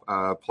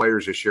 NFL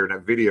players this year. And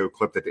that video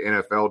clip that the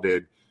NFL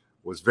did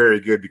was very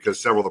good because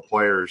several of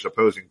the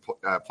opposing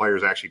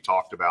players actually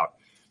talked about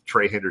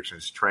Trey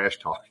Hendrickson's trash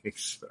talking.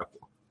 So.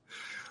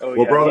 Oh,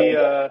 well,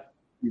 yeah,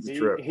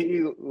 brother,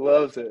 he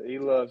loves it. He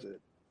loves it.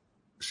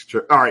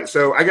 All right,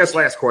 so I guess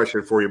last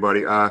question for you,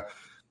 buddy.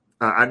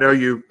 I know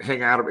you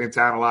hang out in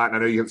town a lot, and I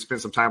know you spend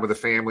some time with the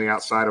family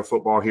outside of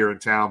football here in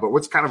town, but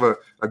what's kind of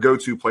a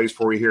go-to place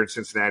for you here in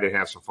Cincinnati to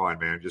have some fun,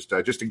 man? Just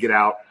to get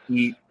out,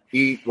 eat,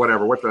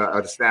 whatever. What's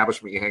an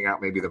establishment you hang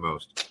out maybe the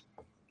most?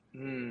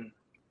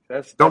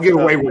 Don't give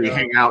away where you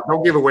hang out.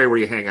 Don't give away where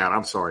you hang out.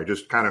 I'm sorry.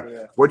 Just kind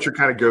of what's your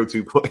kind of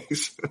go-to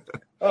place?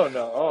 Oh,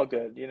 no, all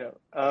good.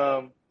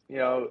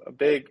 A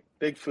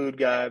big food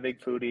guy, big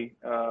foodie.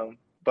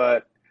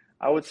 But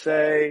I would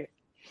say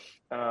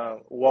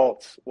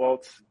Walt's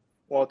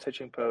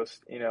Hitching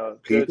Post,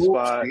 good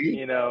spot,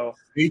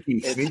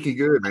 sneaky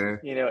good, man.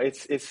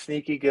 It's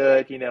sneaky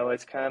good,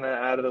 it's kind of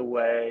out of the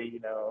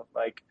way,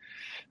 like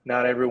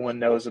not everyone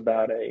knows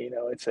about it.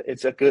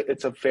 It's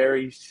a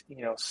very,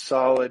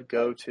 solid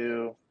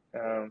go-to.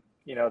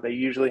 They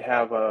usually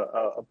have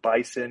a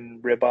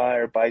bison ribeye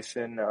or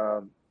bison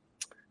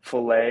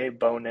filet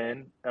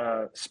bone-in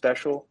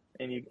special,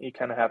 and you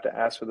kind of have to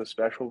ask for the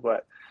special,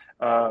 but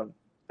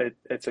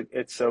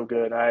it's so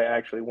good. I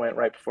actually went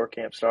right before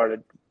camp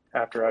started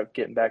after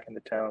getting back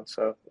into town,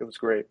 so it was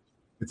great.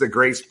 It's a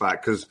great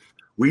spot because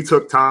we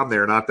took Tom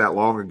there not that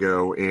long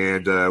ago,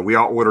 and we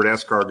all ordered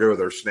escargot,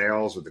 their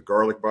snails with the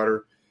garlic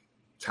butter.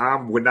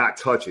 Tom would not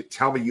touch it.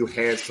 Tell me you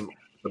had some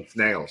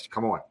snails.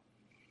 Come on.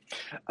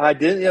 I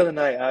did the other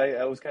night.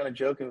 I was kind of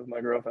joking with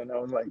my girlfriend. I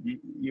was like,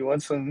 "You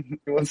want some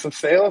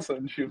snails?"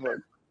 And she was like,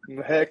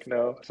 "Heck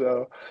no!"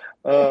 So,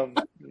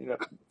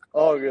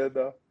 all good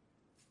though.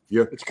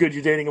 Yeah, it's good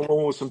you're dating a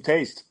woman with some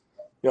taste.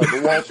 Yeah,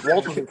 but Walt's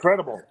was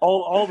incredible.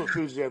 All the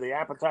foods there, the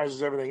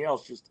appetizers, everything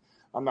else. Just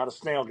I'm not a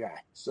snail guy,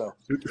 so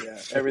yeah,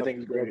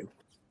 everything's great.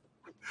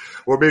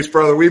 Well, Mitch,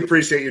 brother, we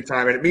appreciate your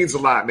time, and it means a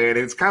lot, man.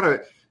 And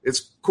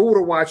it's cool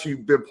to watch you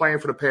been playing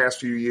for the past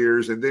few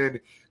years, and then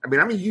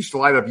you used to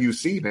light up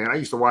UC, man. I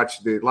used to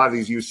watch a lot of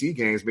these UC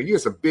games, man. You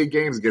had some big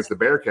games against the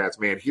Bearcats,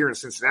 man. Here in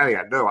Cincinnati,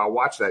 I know I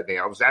watched that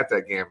game. I was at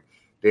that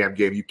damn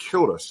game. You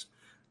killed us.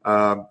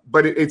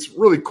 But it's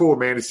really cool,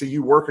 man, to see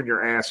you working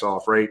your ass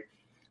off, right?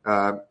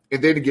 And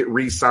then to get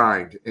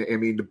re-signed. I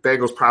mean, the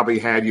Bengals probably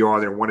had you on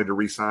there and wanted to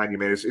re-sign you,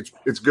 man.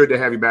 It's good to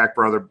have you back,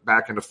 brother,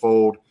 back in the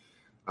fold.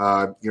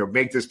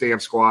 make this damn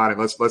squad and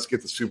let's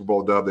get the Super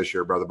Bowl dub this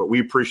year, brother. But we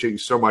appreciate you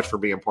so much for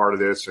being part of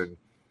this, and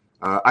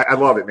I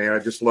love it, man. I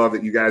just love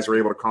that you guys are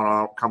able to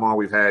come on.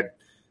 We've had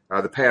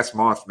the past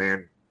month,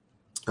 man.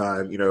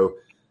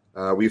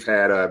 We've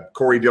had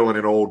Corey Dillon,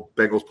 an old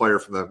Bengals player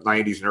from the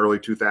 90s and early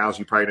 2000s.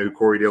 You probably know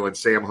Corey Dillon,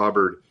 Sam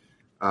Hubbard.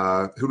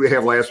 Who do we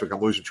have last week?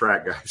 I'm losing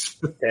track, guys.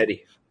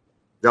 Teddy.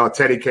 No,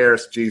 Teddy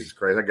Karras. Jesus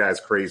Christ, that guy's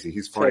crazy.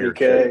 He's funny. Teddy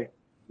K.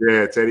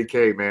 Yeah, Teddy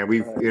K, man.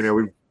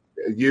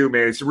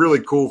 Man, it's really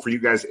cool for you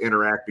guys to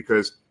interact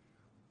because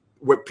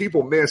what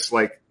people miss,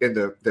 like in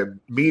the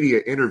media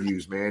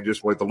interviews, man,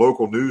 just like the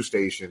local news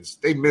stations,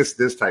 they miss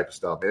this type of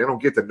stuff. Man. They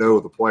don't get to know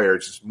the player.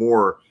 It's just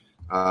more,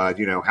 how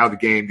the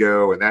game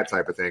go and that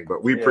type of thing.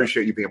 But we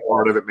appreciate you being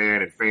part of it,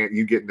 man, and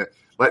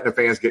letting the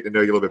fans get to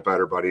know you a little bit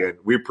better, buddy. And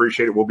we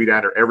appreciate it. We'll be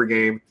down there every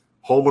game,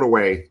 home and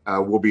away.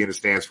 We'll be in the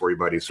stands for you,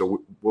 buddy.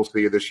 So we'll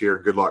see you this year.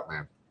 Good luck,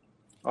 man.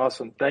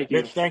 Awesome. Thank you.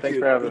 Mitch, thanks for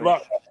Good having me.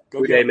 luck.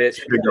 Go Good day,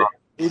 Mitch. Good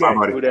job. Bye,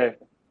 buddy. Good day.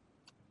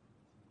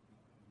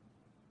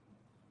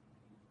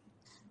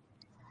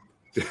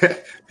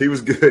 He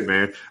was good,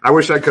 man. I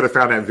wish I could have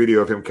found that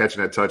video of him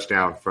catching that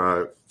touchdown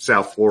from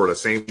South Florida,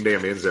 same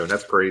damn end zone.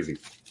 That's crazy.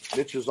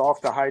 Mitch is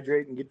off to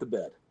hydrate and get to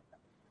bed.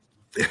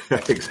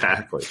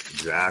 Exactly.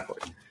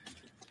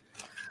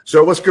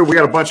 So let's go. We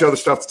got a bunch of other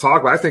stuff to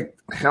talk about.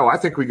 I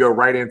think we go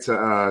right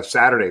into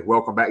Saturday.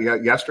 Welcome back.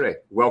 Yesterday.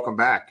 Welcome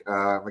back.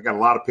 We got a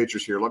lot of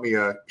pictures here. Let me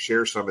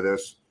share some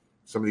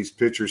of these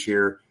pictures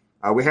here.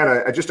 We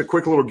had just a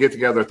quick little get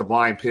together at the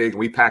Blind Pig, and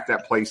we packed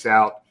that place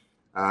out.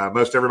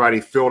 Most everybody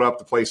filled up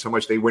the place so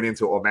much they went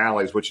into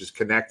O'Malley's, which is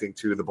connecting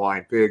to the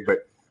Blind Pig.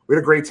 But we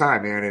had a great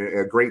time, man.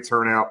 A great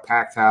turnout,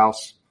 packed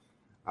house.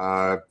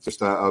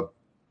 Just a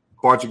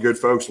bunch of good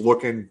folks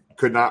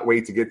could not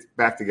wait to get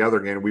back together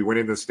again. We went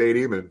into the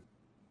stadium and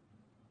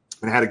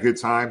had a good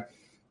time.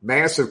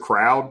 Massive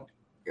crowd.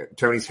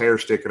 Tony's hair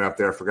sticking up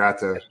there. I forgot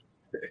to.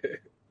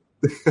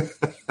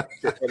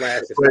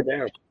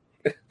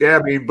 Yeah,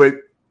 I mean, but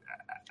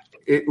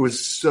it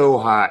was so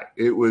hot.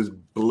 It was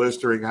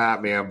blistering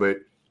hot, man. But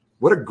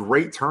what a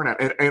great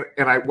turnout. And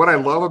what I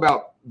love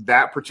about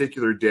that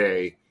particular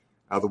day,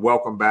 the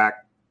welcome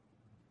back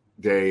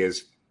day,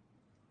 is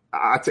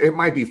it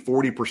might be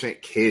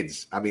 40%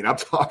 kids. I mean, I'm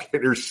talking,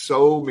 there's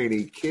so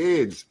many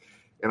kids.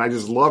 And I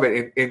just love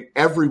it. And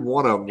every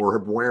one of them were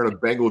wearing a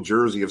Bengal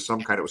jersey of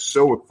some kind. It was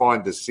so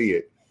fun to see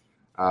it.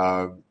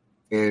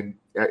 And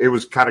it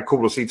was kind of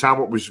cool to see. Tom,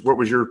 what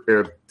was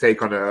your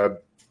take on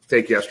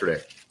take yesterday?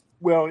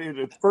 Well,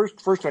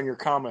 first on your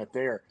comment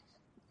there,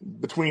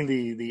 between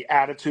the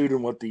attitude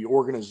and what the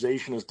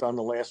organization has done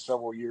the last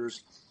several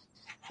years,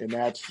 and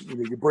that's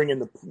you bring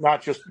in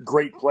not just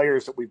great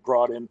players that we've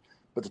brought in,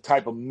 but the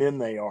type of men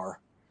they are.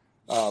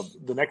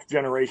 The next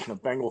generation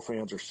of Bengal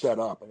fans are set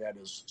up, and that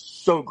is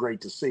so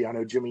great to see. I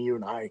know, Jimmy, you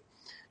and I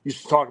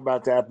used to talk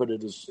about that, but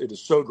it is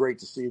so great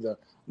to see the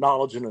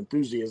knowledge and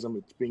enthusiasm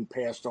that's being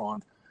passed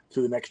on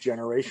to the next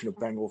generation of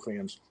Bengal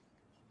fans.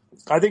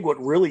 I think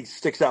what really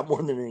sticks out more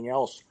than anything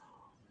else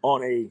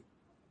on a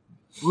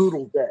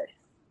brutal day,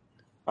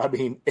 I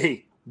mean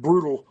a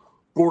brutal,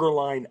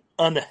 borderline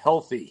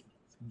unhealthy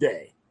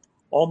day,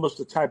 almost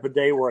the type of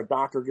day where a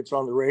doctor gets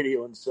on the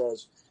radio and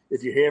says,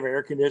 if you have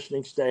air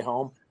conditioning, stay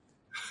home.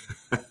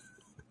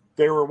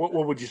 They were, what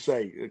would you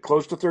say,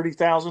 close to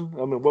 30,000?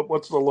 I mean,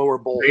 what's the lower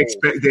bowl?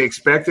 They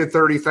expected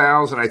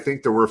 30,000. I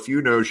think there were a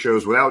few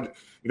no-shows without,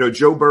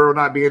 Joe Burrow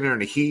not being there in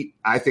the heat.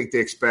 I think they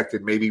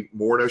expected maybe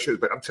more no-shows,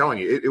 but I'm telling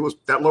you, it was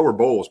that lower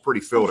bowl was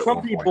pretty filled. Well,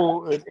 some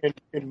people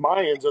in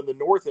my end zone, the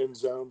north end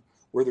zone,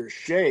 where there's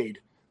shade,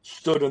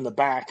 stood in the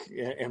back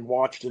and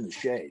watched in the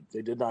shade.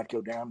 They did not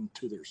go down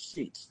to their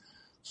seats.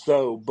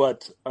 So,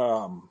 but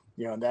and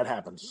that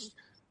happens,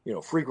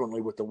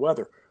 frequently with the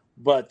weather.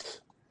 But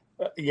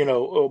I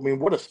mean,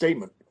 what a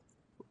statement!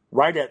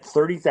 Right at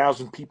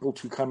 30,000 people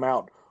to come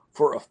out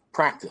for a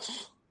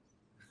practice.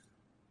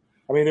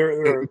 I mean,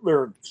 there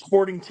are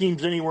sporting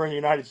teams anywhere in the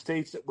United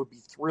States that would be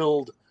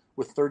thrilled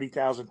with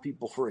 30,000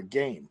 people for a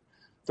game.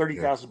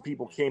 30,000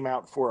 people came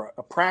out for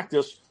a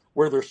practice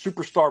where their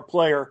superstar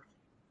player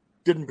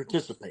didn't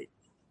participate.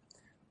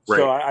 Right.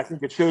 So I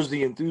think it shows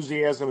the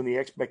enthusiasm and the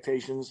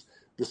expectations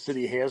the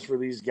city has for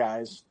these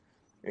guys,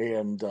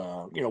 and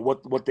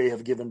what they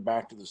have given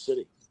back to the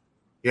city.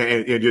 Yeah,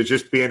 and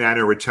just being down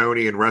there with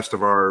Tony and rest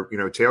of our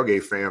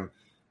tailgate fam.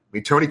 I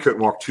mean, Tony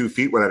couldn't walk 2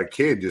 feet without a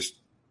kid. Just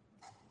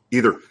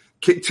either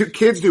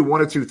kids do one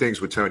of two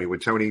things with Tony. When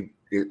Tony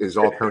is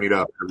all Tony'd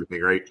up, and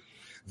everything, right?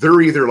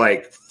 They're either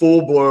like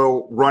full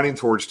blow running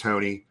towards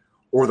Tony,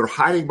 or they're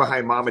hiding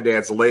behind mom and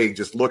dad's leg,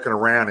 just looking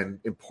around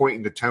and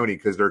pointing to Tony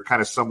because they're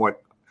kind of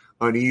somewhat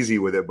uneasy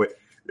with it. But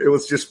it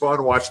was just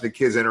fun watching the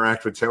kids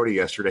interact with Tony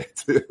yesterday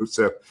too.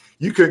 So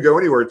you couldn't go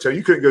anywhere, Tony.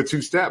 You couldn't go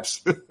 2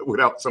 steps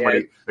without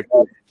somebody.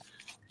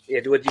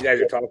 Yeah, what you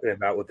guys are talking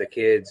about with the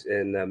kids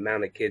and the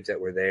amount of kids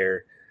that were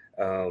there,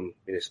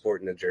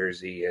 sporting the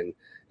jersey, and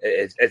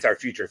it's our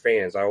future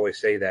fans. I always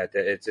say that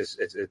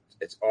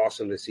it's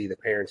awesome to see the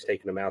parents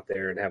taking them out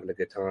there and having a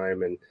good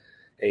time, and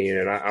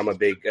And I'm a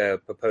big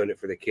proponent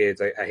for the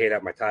kids. I hand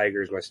out my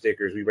Tigers, my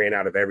stickers. We ran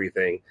out of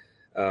everything,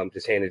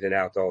 just handed it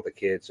out to all the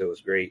kids. So it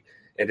was great.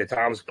 And to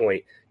Tom's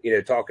point,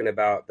 talking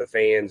about the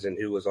fans and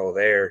who was all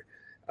there,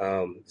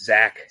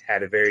 Zach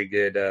had a very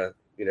good,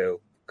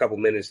 couple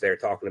minutes there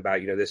talking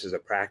about, this is a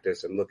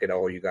practice and look at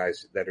all you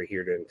guys that are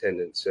here to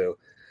attendance. So,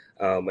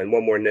 and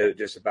one more note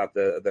just about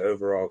the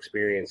overall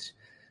experience.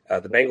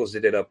 The Bengals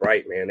did it up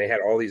right, man. They had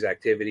all these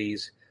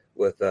activities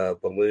with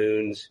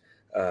balloons,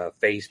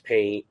 face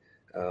paint,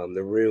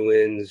 the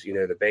ruins,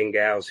 the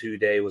Bengals Who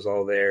Day was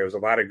all there. It was a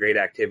lot of great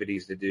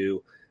activities to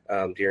do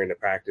during the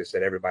practice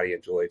that everybody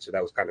enjoyed. So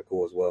that was kind of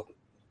cool as well.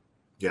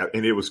 Yeah,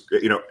 and it was,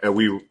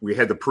 we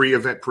had the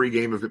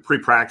pre-game event,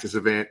 pre-practice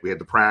event. We had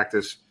the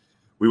practice.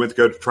 We went to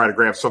go to try to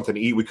grab something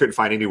to eat. We couldn't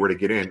find anywhere to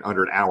get in,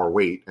 under an hour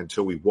wait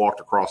until we walked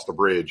across the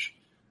bridge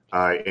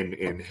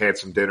and had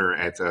some dinner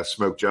at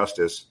Smoke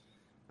Justice.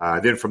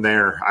 Then from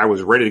there, I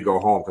was ready to go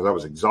home because I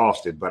was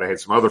exhausted, but I had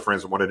some other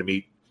friends that wanted to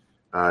meet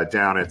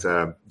down at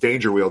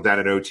Danger Wheel down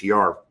at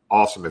OTR.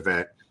 Awesome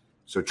event.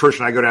 So Trish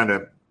and I go down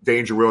to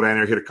Danger Wheel down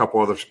there, hit a couple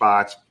other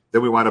spots.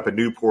 Then we wound up in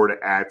Newport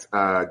at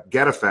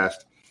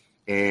GetaFest.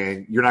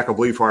 And you're not going to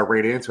believe who I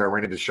ran into. I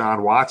ran into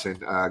Deshaun Watson.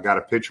 Got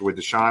a picture with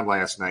Deshaun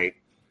last night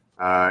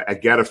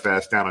at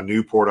GetaFest down in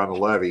Newport on the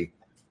levee.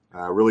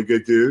 Really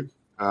good dude.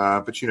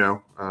 But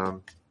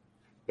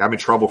I'm in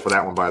trouble for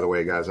that one, by the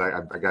way, guys.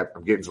 I'm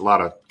getting a lot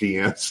of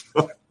DMs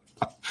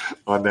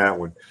on that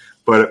one.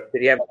 But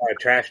did he have a lot of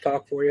trash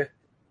talk for you?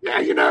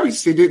 Yeah, he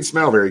didn't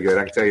smell very good.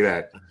 I can tell you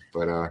that.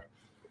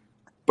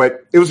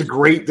 But it was a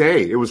great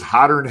day. It was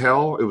hotter than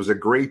hell. It was a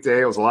great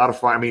day. It was a lot of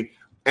fun. I mean,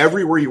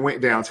 everywhere you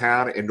went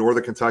downtown in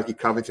Northern Kentucky,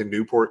 Covington,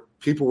 Newport,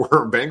 people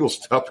wearing Bengals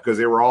stuff because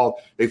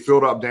they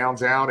filled up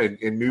downtown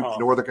in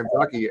Northern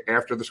Kentucky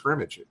after the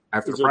scrimmage,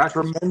 after the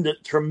practice.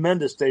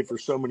 Tremendous day for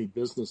so many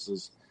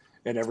businesses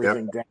and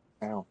everything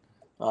downtown.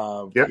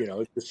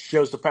 It just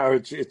shows the power.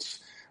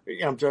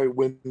 I'm telling you,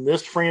 when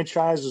this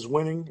franchise is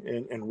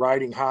winning and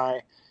riding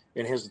high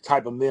and has the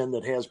type of men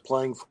that has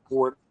playing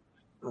for it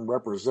and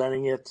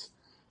representing it,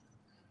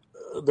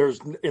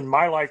 in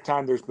my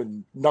lifetime, there's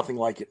been nothing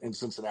like it in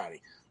Cincinnati.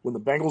 When the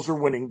Bengals are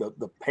winning,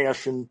 the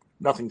passion,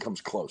 nothing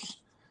comes close.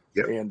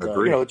 Yep, and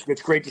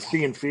it's great to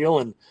see and feel,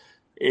 and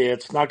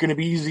it's not going to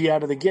be easy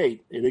out of the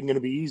gate. It ain't going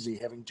to be easy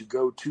having to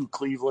go to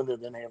Cleveland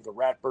and then have the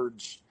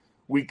Ratbirds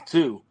week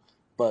 2.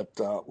 But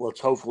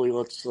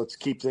let's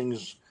keep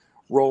things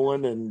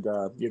rolling. And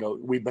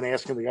we've been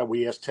asking the guy.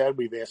 We asked Ted.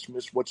 We've asked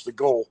Miss, what's the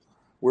goal?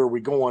 Where are we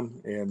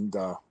going? And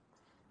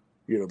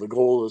the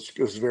goal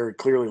is very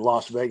clearly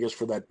Las Vegas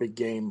for that big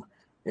game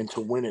and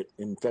to win it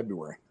in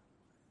February.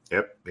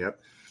 Yep.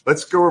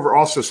 Let's go over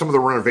also some of the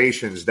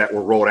renovations that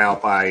were rolled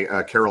out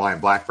by Caroline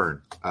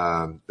Blackburn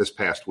this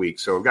past week.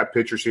 So I've got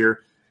pictures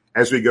here.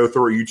 As we go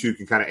through it, you two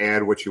can kind of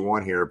add what you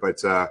want here.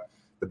 But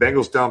the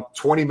Bengals dumped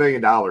 $20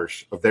 million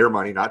of their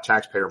money, not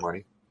taxpayer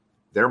money,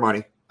 their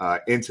money,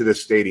 into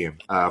this stadium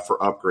for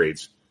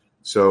upgrades.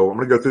 So I'm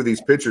going to go through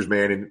these pictures,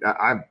 man. And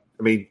I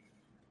mean,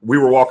 we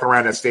were walking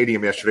around that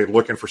stadium yesterday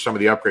looking for some of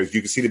the upgrades.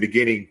 You can see the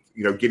beginning,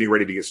 getting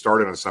ready to get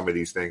started on some of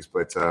these things.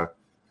 But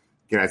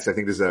again, I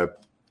think this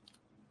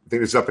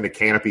is up in the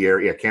canopy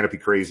area, canopy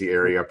crazy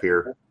area up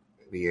here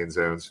in the end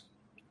zones.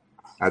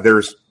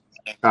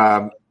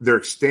 They're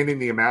extending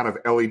the amount of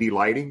LED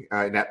lighting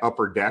in that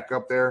upper deck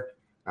up there.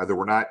 There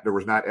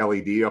was not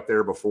LED up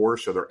there before,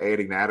 so they're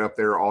adding that up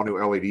there. All new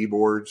LED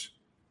boards,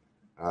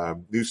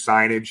 new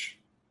signage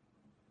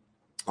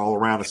all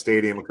around the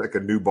stadium. Looks like a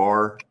new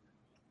bar.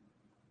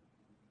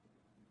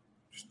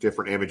 Just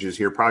different images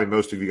here. Probably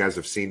most of you guys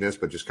have seen this,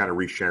 but just kind of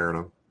resharing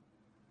them.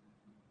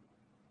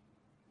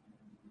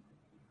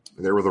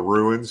 There were the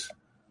ruins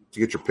to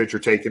get your picture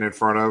taken in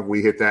front of.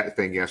 We hit that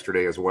thing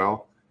yesterday as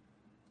well.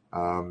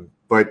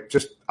 But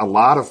just a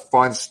lot of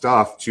fun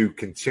stuff to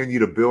continue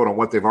to build on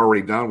what they've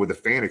already done with the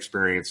fan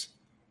experience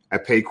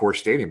at Paycor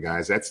Stadium,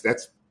 guys.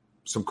 That's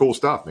some cool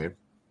stuff, man.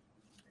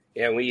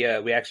 Yeah, we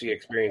actually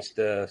experienced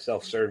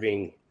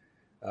self-serving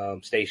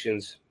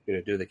stations,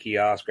 do the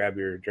kiosk, grab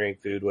your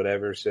drink, food,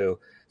 whatever. So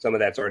some of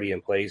that's already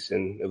in place,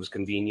 and it was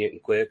convenient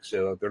and quick.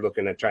 So they're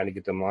looking at trying to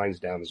get them lines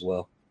down as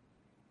well.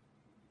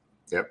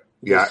 Yep.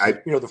 Yeah, I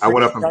went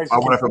up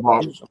and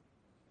bought.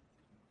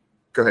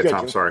 Go ahead,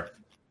 Tom. Sorry.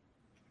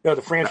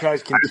 The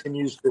franchise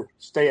continues to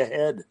stay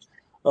ahead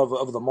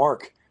of the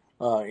mark,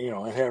 ahead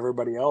of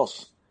everybody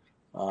else.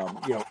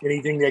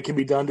 Anything that can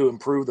be done to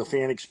improve the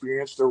fan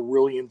experience, they're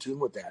really in tune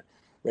with that.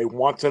 They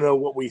want to know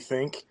what we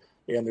think,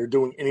 and they're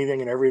doing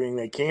anything and everything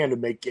they can to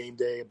make game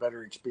day a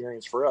better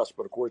experience for us.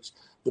 But, of course,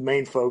 the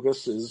main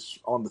focus is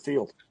on the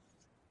field.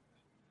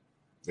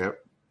 Yep,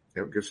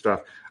 good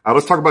stuff.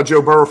 Let's talk about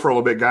Joe Burrow for a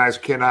little bit, guys.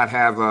 Cannot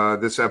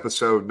have this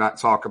episode not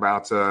talk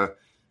about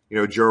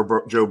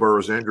Joe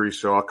Burrow's injury,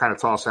 so I'll kind of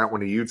toss that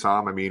one to you,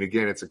 Tom. I mean,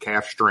 again, it's a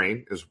calf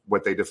strain is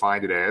what they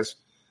defined it as.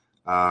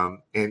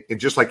 And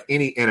just like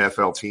any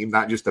NFL team,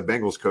 not just the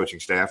Bengals coaching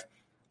staff,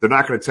 they're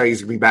not going to tell you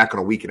he's going to be back in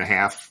a week and a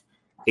half,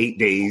 8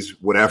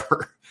 days,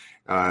 whatever.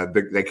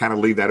 They kind of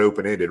leave that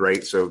open-ended,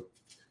 right? So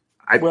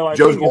Joe's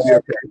going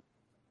to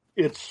be okay.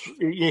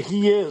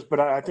 He is, but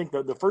I think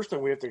the first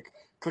thing we have to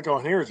click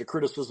on here is a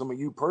criticism of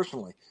you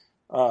personally,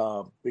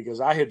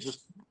 because I had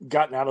just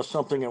gotten out of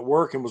something at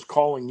work and was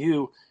calling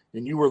you,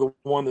 and you were the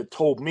one that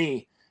told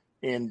me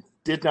and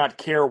did not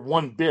care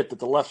one bit that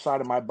the left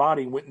side of my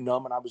body went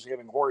numb and I was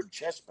having horrid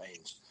chest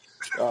pains.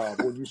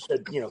 When you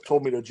said,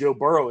 told me that Joe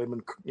Burrow had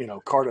been,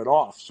 carted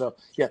off. So,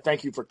 yeah,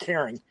 thank you for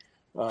caring.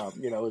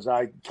 As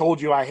I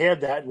told you I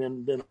had that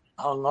and then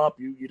hung up,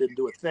 you didn't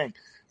do a thing.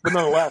 But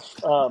nonetheless,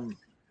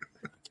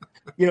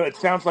 it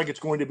sounds like it's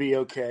going to be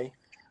okay.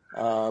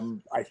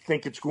 I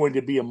think it's going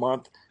to be a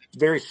month.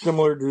 Very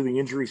similar to the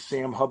injury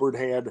Sam Hubbard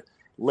had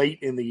late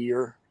in the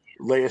year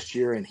last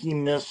year, and he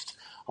missed.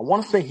 I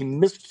want to say he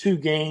missed 2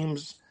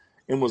 games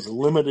and was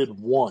limited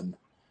 1.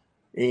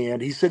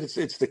 And he said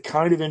it's the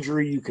kind of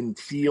injury you can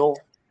feel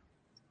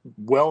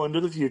well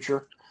into the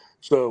future.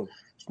 So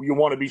you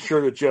want to be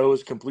sure that Joe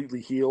is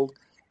completely healed.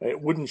 It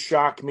wouldn't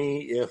shock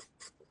me if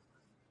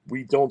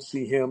we don't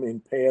see him in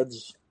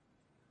pads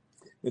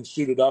and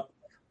suited up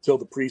till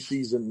the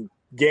preseason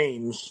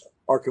games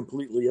are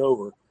completely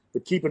over.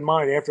 But keep in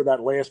mind, after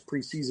that last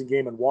preseason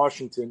game in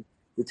Washington,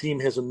 the team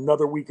has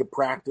another week of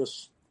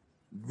practice,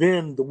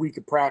 then the week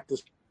of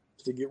practice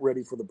to get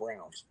ready for the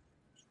Browns.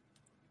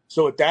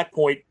 So at that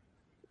point,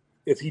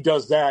 if he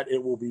does that,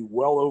 it will be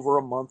well over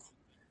a month.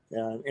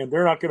 And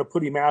they're not going to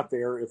put him out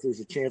there if there's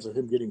a chance of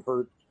him getting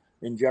hurt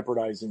and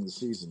jeopardizing the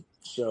season.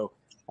 So,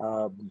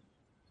 I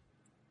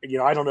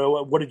don't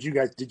know. What did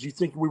you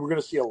think we were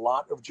going to see a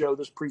lot of Joe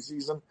this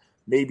preseason?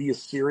 Maybe a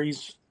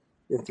series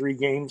in 3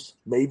 games,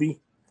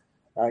 maybe.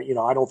 I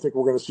don't think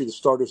we're going to see the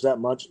starters that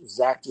much.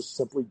 Zach just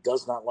simply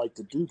does not like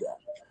to do that.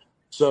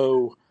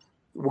 So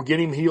we'll get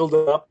him healed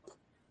up.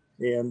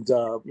 And,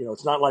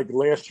 it's not like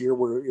last year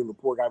where the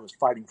poor guy was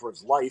fighting for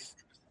his life.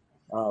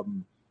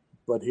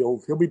 But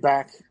he'll be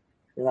back,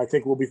 and I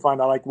think we'll be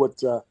fine. I like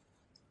what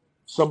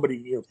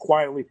somebody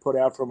quietly put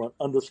out from an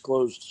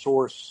undisclosed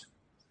source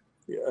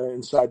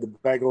inside the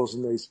Bengals,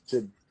 and they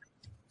said,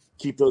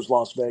 keep those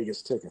Las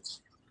Vegas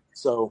tickets.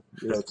 So,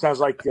 it sounds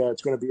like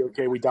it's going to be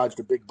okay. We dodged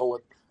a big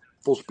bullet,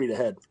 full speed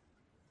ahead.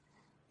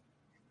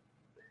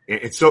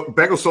 And so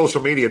Bengals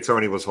social media,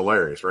 Tony, was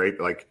hilarious, right?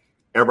 Like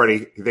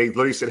everybody, they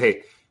literally said,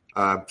 hey,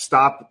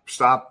 stop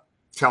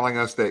telling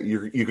us that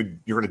you're going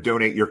to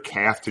donate your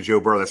calf to Joe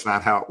Burrow. That's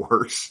not how it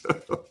works.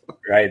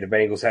 Right. The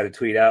Bengals had to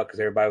tweet out because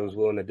everybody was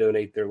willing to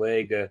donate their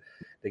leg to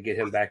get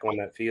him back on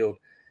that field.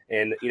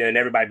 And, and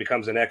everybody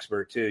becomes an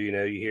expert too. You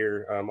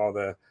hear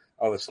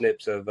all the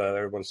snips of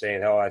everyone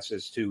saying, oh, that's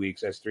just 2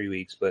 weeks, that's 3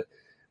 weeks. But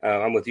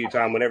I'm with you,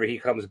 Tom. Whenever he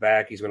comes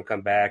back, he's going to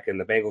come back, and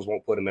the Bengals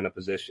won't put him in a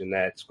position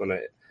that's going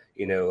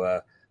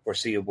to,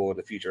 foreseeable in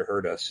the future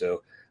hurt us.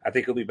 So I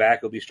think he'll be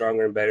back. He'll be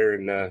stronger and better.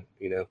 And,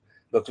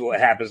 look at what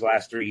happens the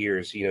last 3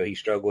 years. He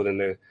struggled in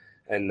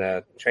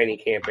the training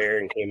camp there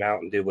and came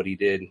out and did what he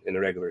did in the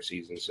regular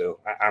season. So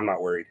I'm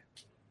not worried.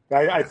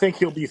 I think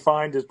he'll be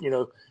fine.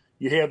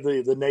 You have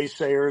the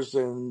naysayers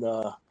and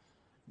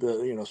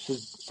the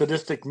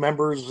sadistic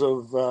members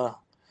of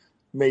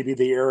maybe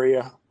the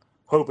area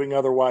hoping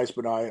otherwise,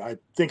 but I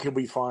think he'll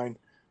be fine.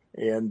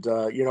 And,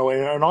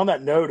 and on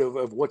that note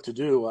of what to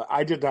do,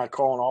 I did not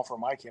call an offer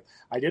my calf.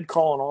 I did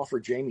call an offer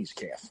Jamie's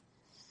calf,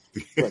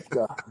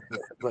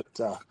 but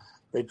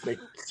they for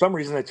some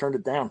reason they turned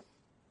it down.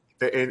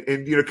 And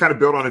kind of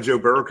build on a Joe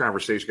Burrow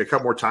conversation. Got a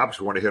couple more topics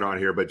we want to hit on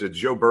here, but the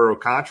Joe Burrow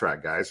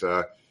contract, guys,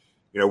 we're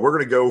going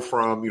to go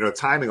from,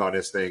 timing on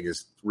this thing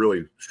is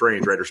really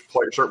strange, right? There's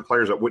certain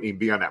players that wouldn't even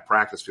be on that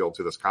practice field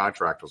till this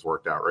contract was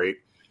worked out, right?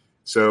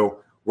 So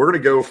we're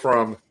going to go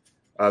from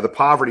the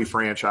poverty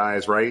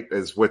franchise, right,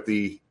 is what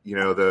the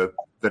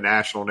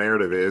national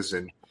narrative is,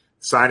 and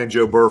signing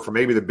Joe Burrow for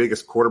maybe the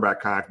biggest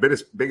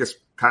biggest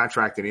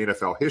contract in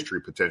NFL history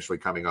potentially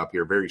coming up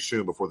here very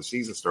soon before the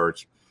season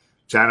starts.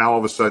 And all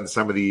of a sudden,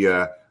 some of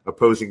the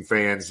opposing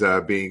fans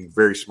being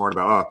very smart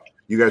about,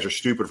 you guys are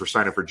stupid for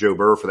signing for Joe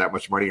Burrow for that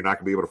much money. You're not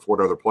going to be able to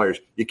afford other players.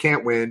 You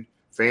can't win.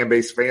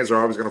 Fans are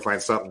always going to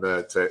find something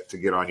to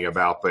get on you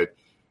about. But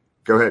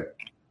go ahead.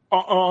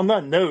 On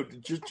that note,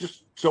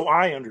 just so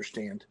I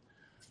understand,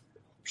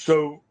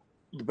 so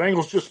the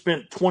Bengals just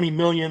spent $20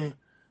 million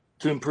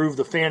to improve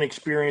the fan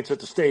experience at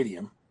the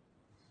stadium.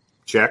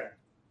 Check.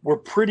 We're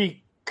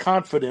pretty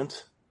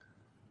confident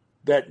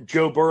that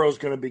Joe Burrow is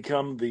going to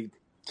become the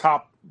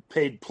top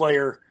paid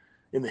player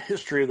in the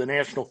history of the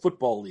National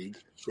Football League.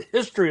 The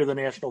history of the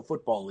National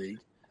Football League,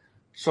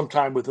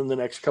 sometime within the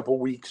next couple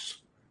weeks,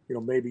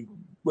 maybe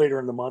later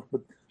in the month,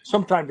 but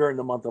sometime during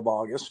the month of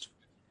August.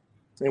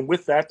 And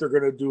with that, they're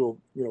going to do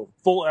a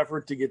full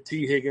effort to get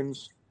T.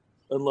 Higgins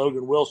and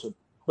Logan Wilson.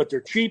 But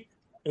they're cheap,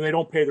 and they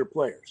don't pay their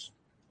players.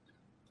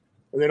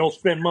 And they don't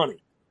spend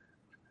money.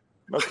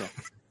 Okay.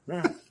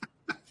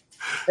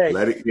 Hey,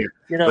 let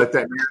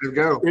that narrative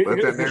go.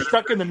 If you're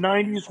stuck in the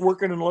 90s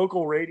working in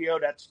local radio,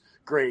 that's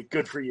great.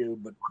 Good for you,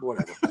 but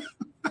whatever.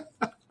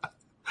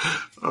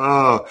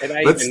 And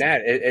even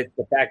that, it's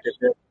the fact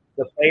that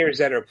the players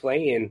that are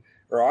playing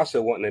are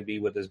also wanting to be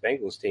with this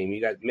Bengals team.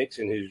 You got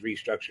Mixon, who's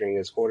restructuring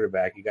his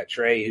quarterback. You got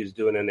Trey, who's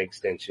doing an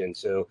extension.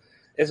 So,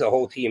 it's a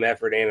whole team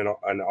effort and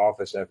an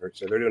office effort.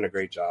 So they're doing a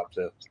great job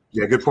too.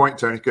 Yeah, good point,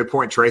 Tony. Good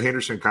point. Trey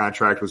Henderson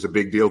contract was a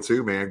big deal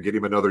too, man. Get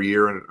him another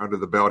year under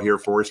the belt here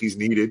for us. He's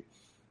needed.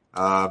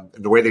 And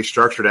the way they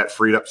structured that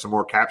freed up some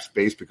more cap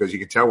space because you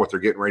can tell what they're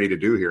getting ready to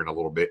do here in a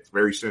little bit.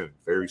 Very soon.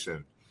 Very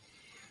soon.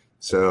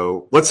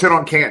 So let's hit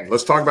on Canton.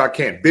 Let's talk about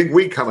Canton. Big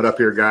week coming up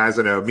here, guys.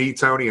 I know me,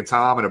 Tony, and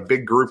Tom, and a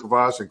big group of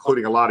us,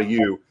 including a lot of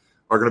you,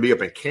 are going to be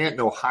up in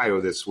Canton, Ohio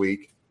this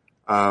week.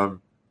 Guys,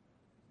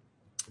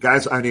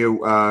 I knew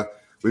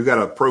we've got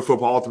a Pro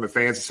Football Ultimate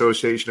Fans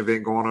Association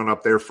event going on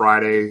up there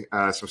Friday.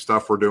 Some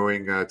stuff we're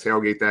doing,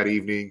 tailgate that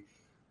evening.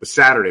 But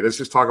Saturday, let's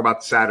just talk about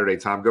the Saturday,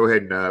 Tom. Go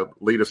ahead and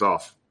lead us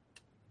off.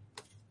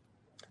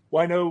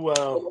 Well, I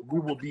know we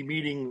will be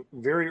meeting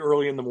very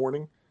early in the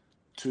morning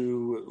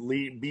to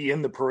be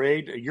in the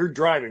parade. You're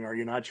driving, are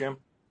you not, Jim?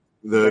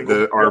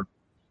 The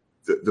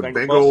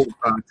Bengal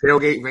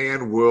tailgate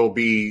van will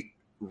be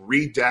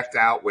redecked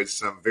out with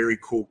some very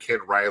cool Ken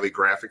Riley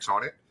graphics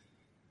on it.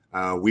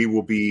 We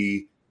will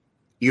be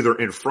either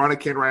in front of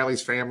Ken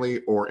Riley's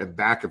family or in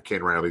back of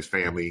Ken Riley's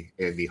family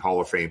in the Hall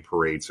of Fame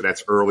parade. So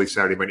that's early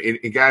Saturday morning.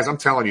 And guys, I'm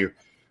telling you,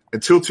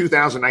 until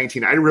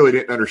 2019, I really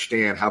didn't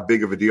understand how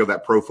big of a deal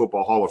that Pro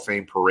Football Hall of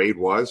Fame parade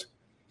was.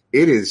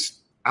 It is,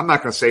 I'm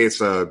not going to say it's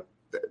the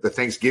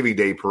Thanksgiving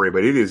Day parade,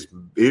 but it is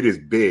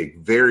big,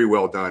 very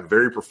well done,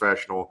 very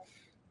professional,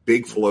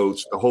 big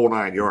floats, the whole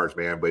 9 yards,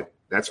 man. But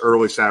that's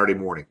early Saturday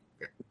morning.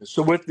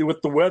 So with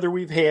the weather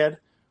we've had,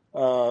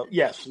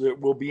 yes,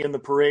 we'll be in the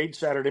parade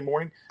Saturday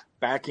morning,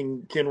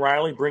 backing Ken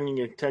Riley, bringing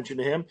attention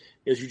to him.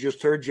 As you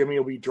just heard, Jimmy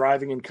will be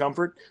driving in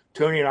comfort.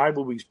 Tony and I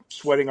will be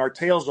sweating our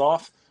tails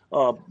off,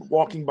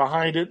 walking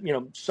behind it,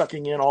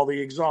 sucking in all the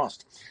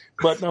exhaust.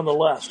 But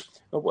nonetheless,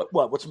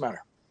 what's the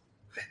matter?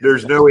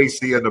 There's no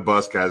AC on the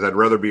bus, guys. I'd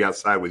rather be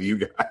outside with you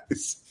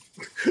guys.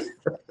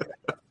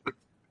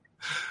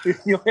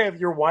 You'll have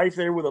your wife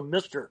there with a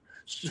mister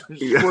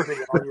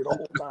squirting on you the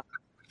whole time.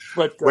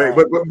 But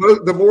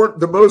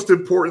the most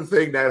important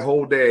thing that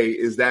whole day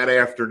is that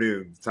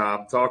afternoon,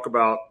 Tom. Talk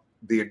about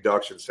the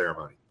induction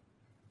ceremony.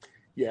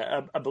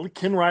 Yeah, I believe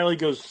Ken Riley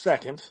goes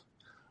second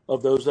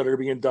of those that are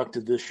being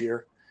inducted this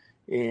year.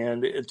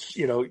 And it's,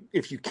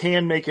 if you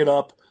can make it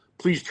up,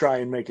 please try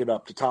and make it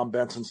up to Tom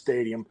Benson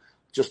Stadium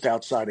just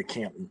outside of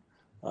Canton.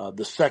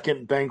 The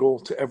second Bengal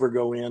to ever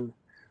go in.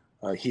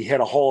 He had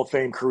a Hall of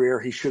Fame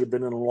career. He should have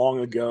been in long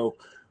ago.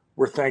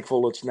 We're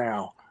thankful it's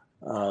now.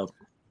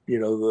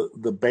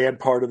 The bad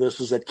part of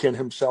this is that Ken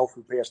himself,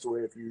 who passed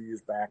away a few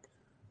years back,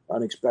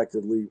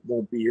 unexpectedly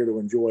won't be here to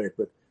enjoy it.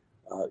 But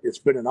it's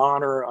been an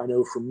honor, I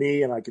know, for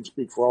me, and I can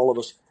speak for all of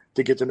us,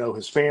 to get to know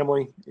his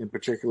family, in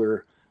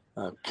particular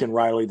Ken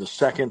Riley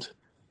II,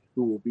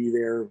 who will be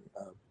there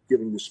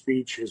giving the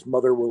speech. His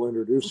mother will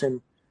introduce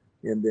him,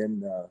 and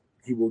then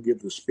he will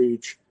give the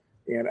speech.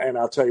 And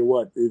I'll tell you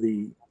what,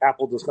 the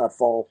apple does not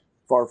fall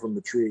far from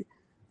the tree.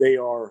 They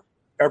are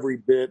every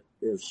bit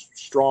as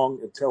strong,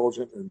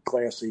 intelligent, and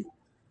classy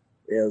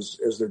as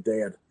their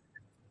dad,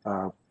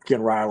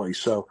 Ken Riley.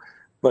 So,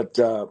 but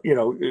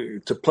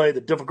to play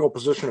the difficult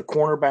position of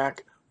cornerback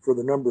for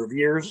the number of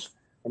years,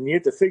 and you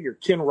have to figure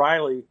Ken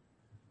Riley.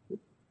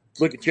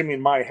 Look at Jimmy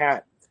in my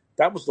hat.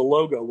 That was the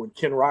logo when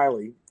Ken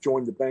Riley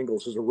joined the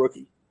Bengals as a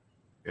rookie.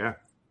 Yeah,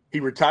 he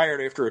retired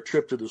after a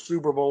trip to the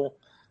Super Bowl,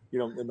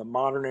 in the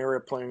modern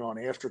era, playing on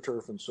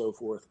AstroTurf and so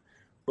forth.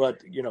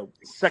 But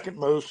second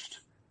most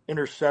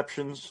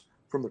interceptions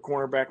from the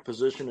cornerback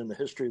position in the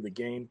history of the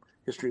game,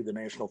 history of the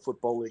National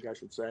Football League, I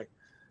should say.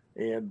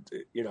 And,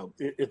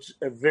 it's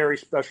a very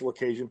special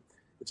occasion.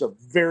 It's a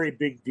very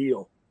big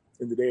deal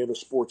in the day of the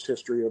sports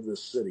history of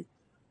this city.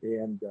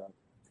 And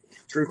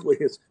truthfully,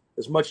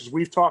 as much as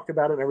we've talked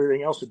about it and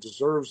everything else, it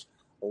deserves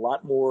a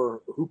lot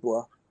more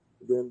hoopla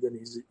than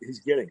he's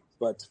getting.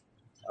 But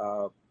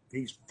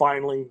he's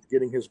finally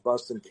getting his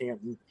bust in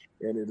Canton,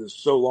 and it is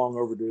so long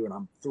overdue, and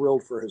I'm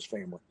thrilled for his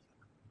family.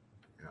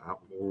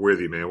 We're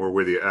with you, man. We're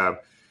with you.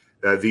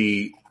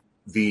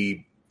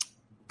 The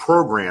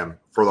program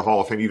for the Hall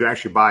of Fame, you can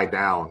actually buy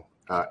down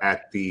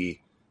at the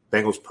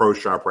Bengals Pro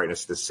Shop right now.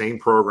 It's the same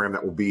program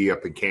that will be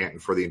up in Canton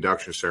for the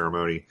induction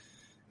ceremony.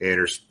 And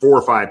there's 4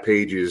 or 5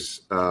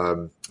 pages.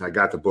 I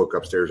got the book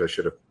upstairs. I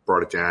should have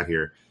brought it down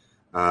here.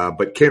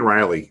 But Ken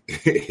Riley,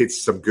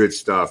 it's some good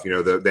stuff.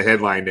 The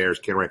headline there is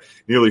Ken Riley.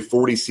 Nearly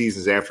 40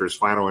 seasons after his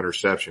final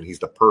interception, he's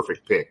the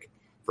perfect pick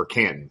for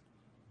Canton.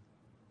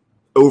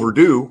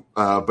 Overdue,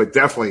 but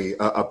definitely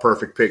a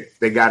perfect pick.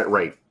 They got it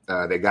right.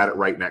 They got it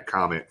right in that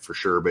comment for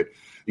sure. But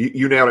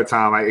you nailed it,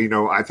 Tom.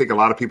 I think a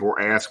lot of people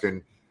were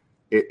asking.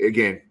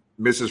 Again,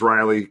 Mrs.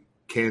 Riley,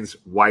 Ken's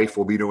wife,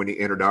 will be doing the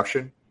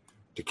introduction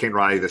to Ken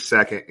Riley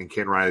II, and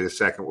Ken Riley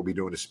II will be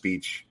doing a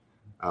speech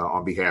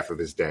on behalf of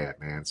his dad,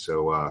 man.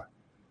 So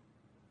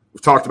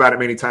we've talked about it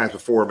many times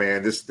before,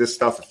 man. This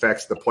stuff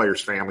affects the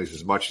players' families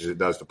as much as it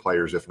does the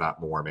players, if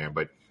not more, man.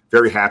 But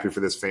very happy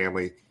for this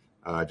family.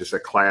 Just a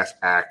class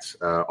act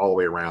all the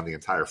way around the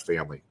entire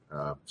family.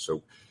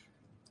 So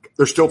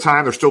there's still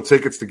time. There's still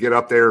tickets to get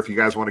up there. If you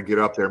guys want to get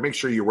up there, make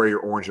sure you wear your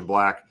orange and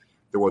black.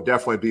 There will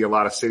definitely be a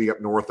lot of city up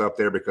north up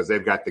there because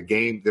they've got the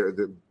game.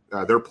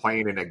 they're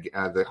playing in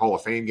the Hall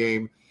of Fame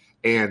game,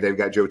 and they've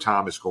got Joe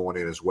Thomas going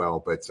in as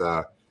well. But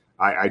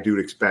I do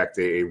expect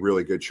a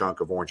really good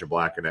chunk of orange and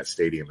black in that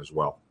stadium as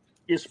well.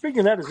 Yeah, speaking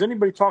of that, has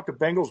anybody talked to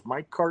Bengals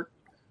Mike Cart?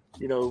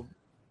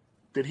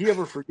 Did he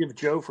ever forgive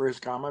Joe for his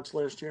comments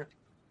last year?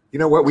 You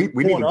know what? We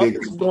need to dig.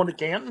 Is he going to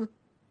Canton?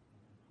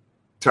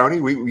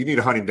 Tony, we need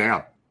to hunt him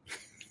down.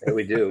 Yeah,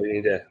 we do.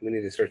 We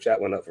need to search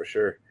that one up for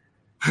sure.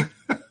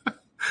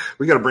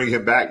 We got to bring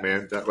him back,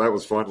 man. That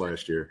was fun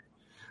last year.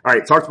 All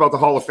right, talked about the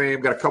Hall of Fame.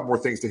 Got a couple more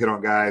things to hit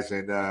on, guys,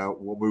 and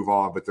we'll move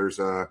on. But there's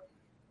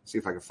see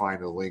if I can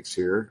find the links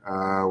here.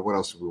 What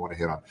else do we want to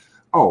hit on?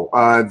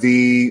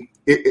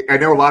 I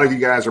know a lot of you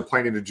guys are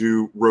planning to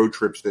do road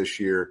trips this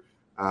year.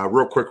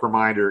 Real quick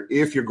reminder,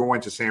 if you're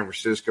going to San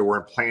Francisco,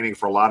 we're planning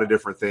for a lot of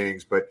different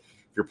things, but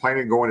if you're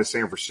planning on going to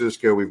San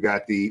Francisco, we've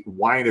got the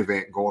wine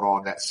event going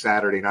on that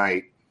Saturday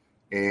night,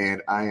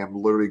 and I am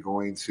literally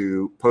going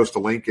to post a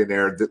link in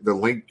there. The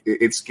link,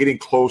 it's getting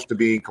close to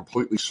being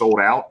completely sold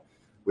out.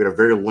 We had a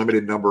very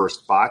limited number of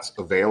spots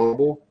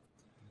available.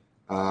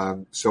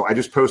 So I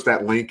just post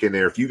that link in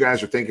there. If you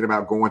guys are thinking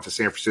about going to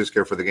San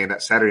Francisco for the game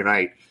that Saturday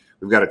night,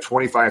 we've got a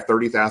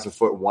 30,000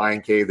 foot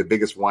wine cave, the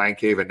biggest wine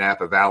cave in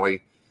Napa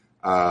Valley.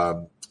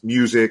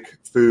 Music,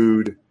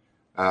 food,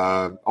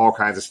 all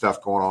kinds of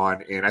stuff going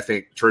on. And I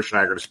think Trish and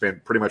I are going to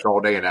spend pretty much all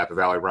day in Napa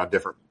Valley around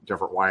different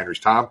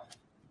wineries. Tom,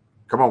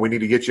 come on, we need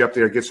to get you up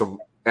there, get some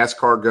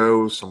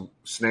escargot, some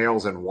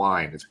snails, and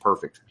wine. It's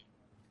perfect.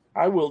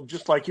 I will,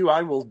 just like you,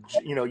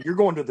 you're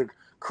going to the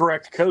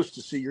correct coast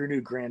to see your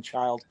new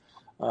grandchild.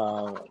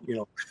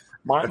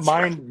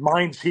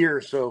 Mine's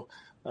here. So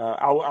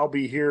I'll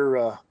be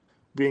here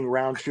being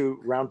round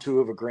two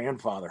of a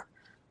grandfather.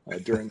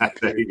 During that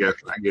there you go.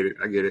 I get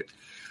it.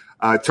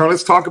 Tony,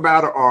 let's talk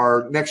about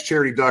our next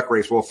charity duck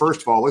race. Well,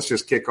 first of all, let's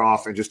just kick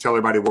off and just tell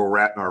everybody where we're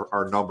at in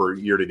our number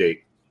year to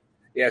date.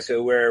 Yeah,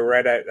 so we're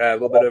right at a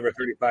little bit over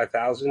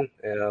 35,000.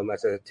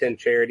 That's 10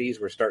 charities.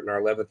 We're starting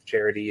our 11th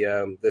charity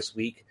this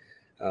week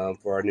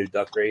for our new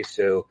duck race.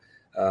 So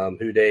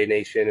Who Day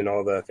Nation and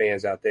all the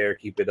fans out there,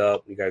 keep it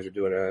up. You guys are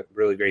doing a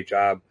really great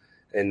job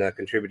and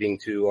contributing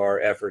to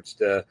our efforts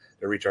to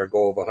reach our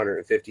goal of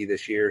 150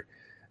 this year.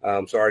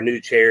 So our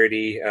new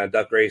charity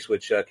duck race,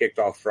 which kicked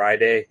off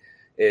Friday,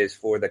 is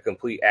for the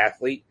complete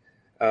athlete.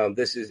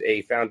 This is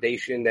a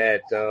foundation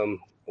that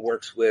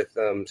works with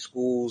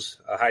schools,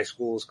 high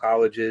schools,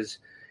 colleges,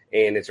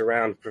 and it's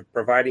around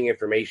providing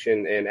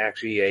information and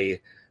actually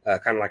a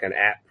kind of like an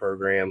app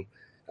program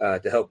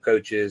to help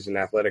coaches and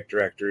athletic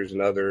directors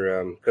and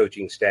other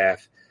coaching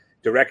staff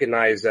to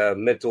recognize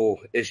mental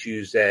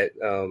issues that,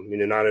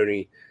 not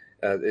only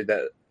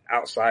that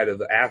outside of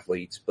the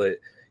athletes, but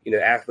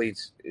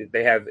athletes,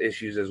 they have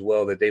issues as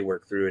well that they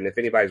work through. And if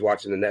anybody's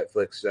watching the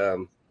Netflix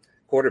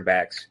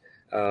quarterbacks,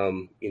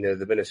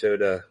 the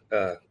Minnesota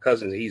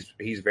Cousins,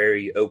 he's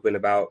very open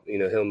about,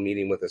 him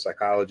meeting with a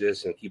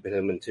psychologist and keeping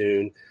him in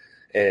tune.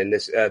 And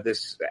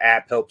this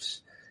app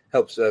helps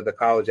the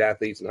college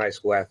athletes and high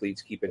school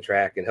athletes keep in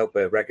track and help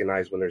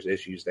recognize when there's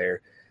issues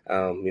there.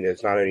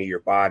 It's not only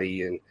your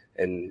body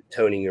and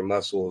toning your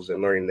muscles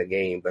and learning the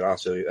game, but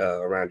also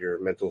around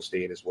your mental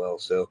state as well.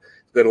 So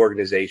good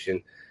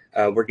organization.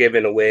 We're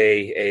giving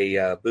away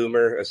a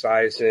Boomer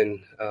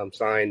Esiason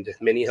signed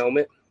mini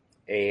helmet,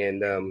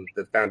 and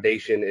the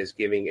foundation is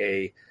giving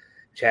a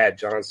Chad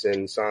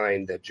Johnson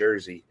signed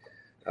jersey.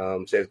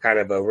 So it's kind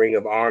of a Ring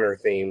of Honor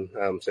theme,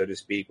 so to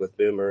speak, with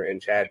Boomer and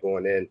Chad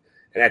going in.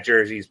 And that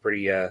jersey is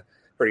pretty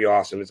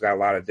awesome. It's got a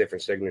lot of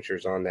different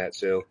signatures on that.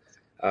 So,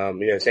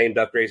 same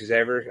duck race as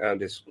ever.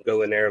 Just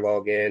go in there,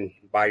 log in,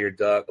 buy your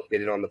duck,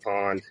 get it on the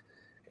pond.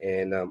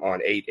 And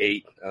on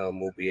 8/8,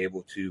 we'll be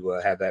able to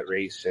have that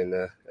race and,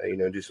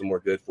 do some more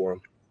good for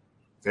them.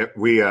 Yep,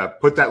 we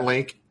put that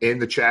link in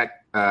the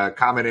chat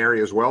comment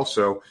area as well.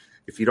 So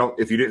if you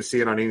didn't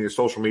see it on any of the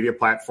social media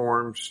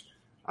platforms,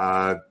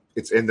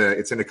 it's in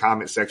the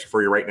comment section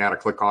for you right now to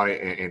click on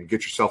it and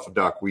get yourself a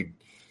duck. We'd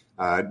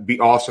be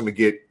awesome to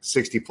get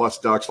 60 plus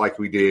ducks like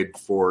we did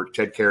for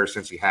Ted Karras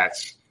Cincy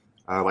hats,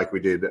 like we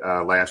did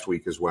last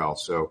week as well.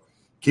 So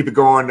keep it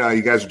going.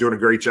 You guys are doing a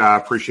great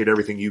job. Appreciate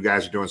everything you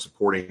guys are doing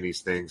supporting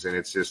these things. And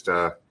it's just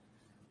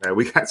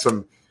we got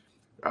some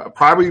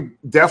probably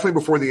definitely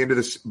before the end of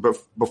this,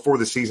 before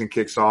the season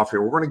kicks off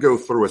here, we're going to go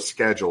through a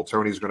schedule.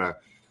 Tony's going to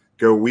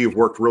go. We've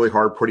worked really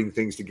hard putting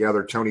things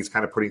together. Tony's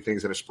kind of putting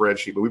things in a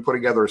spreadsheet, but we put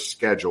together a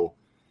schedule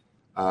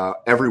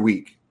every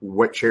week,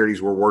 what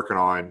charities we're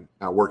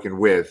working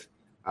with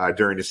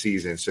during the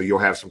season. So you'll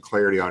have some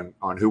clarity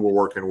on who we're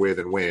working with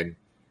and when.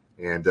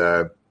 And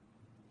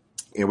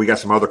we got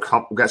some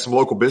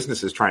local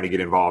businesses trying to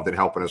get involved and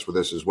helping us with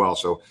this as well.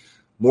 So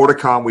more to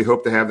come. We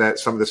hope to have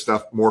some of this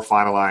stuff more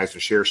finalized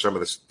and share some of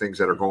the things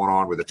that are going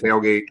on with the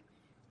tailgate,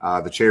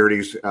 the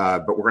charities.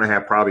 But we're going to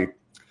have probably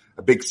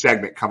a big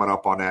segment coming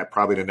up on that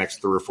probably the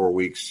next 3 or 4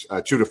 weeks,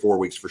 2 to 4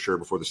 weeks for sure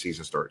before the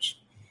season starts.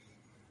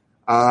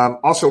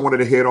 Also wanted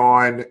to hit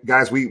on,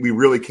 guys, we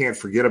really can't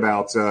forget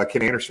about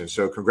Ken Anderson.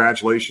 So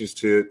congratulations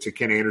to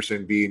Ken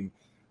Anderson being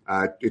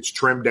it's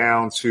trimmed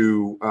down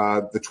to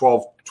the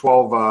 12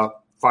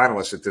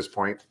 finalists at this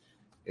point.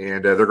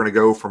 And they're going to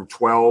go from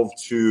 12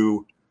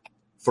 to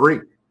 3,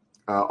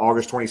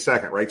 August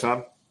 22nd. Right,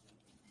 Tom?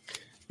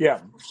 Yeah.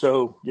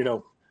 So,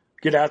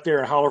 get out there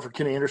and holler for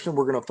Kenny Anderson.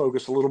 We're going to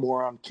focus a little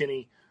more on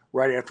Kenny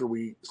right after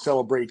we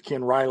celebrate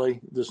Ken Riley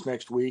this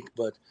next week.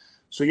 But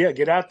so, yeah,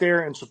 get out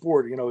there and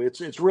support.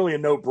 It's really a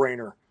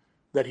no-brainer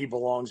that he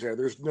belongs there.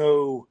 There's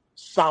no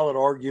solid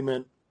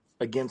argument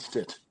against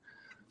it.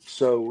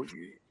 So,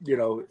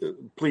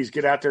 please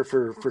get out there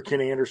for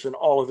Kenny Anderson,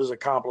 all of his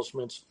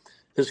accomplishments,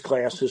 his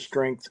class, his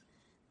strength,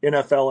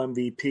 NFL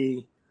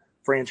MVP,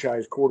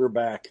 franchise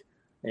quarterback,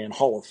 and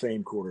Hall of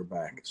Fame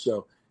quarterback.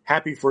 So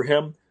happy for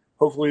him.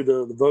 Hopefully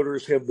the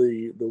voters have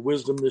the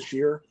wisdom this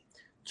year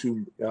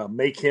to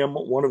make him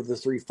one of the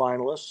 3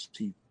 finalists.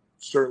 He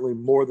certainly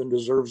more than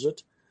deserves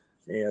it.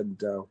 And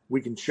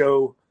we can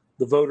show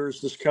the voters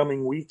this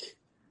coming week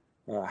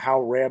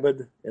how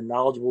rabid and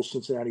knowledgeable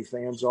Cincinnati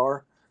fans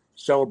are,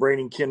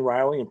 celebrating Ken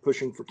Riley and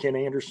pushing for Ken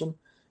Anderson.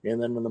 And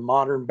then in the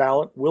modern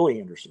ballot, Willie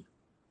Anderson.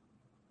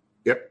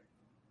 Yep.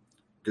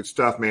 Good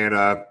stuff,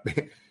 man.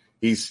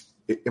 He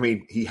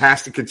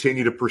has to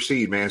continue to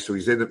proceed, man. So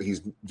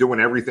he's doing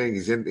everything.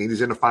 He's in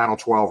the final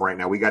 12 right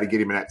now. We got to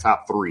get him in that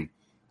top 3.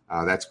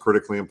 That's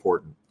critically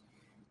important.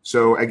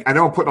 So I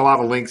know I'm putting a lot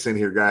of links in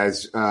here,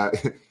 guys.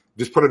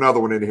 Just put another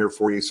one in here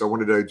for you. So I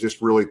wanted to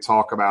just really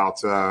talk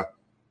about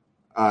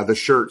the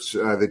shirts,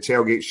 the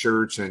tailgate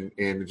shirts, and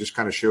just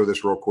kind of show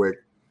this real quick.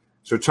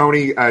 So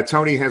Tony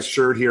has a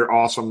shirt here.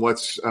 Awesome.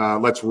 Let's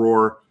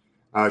roar.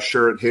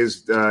 Shirt.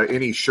 His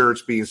any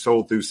shirts being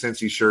sold through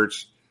Cincy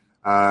Shirts,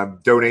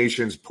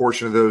 donations,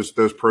 portion of those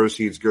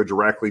proceeds go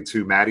directly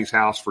to Maddie's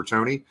house for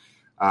Tony,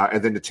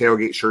 and then the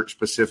tailgate shirt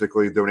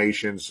specifically,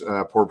 donations,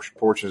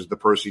 portions of the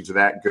proceeds of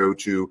that go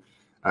to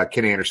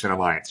Ken Anderson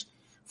Alliance.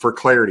 For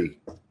clarity,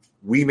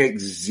 we make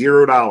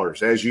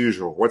 $0 as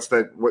usual. What's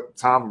that? What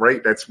Tom?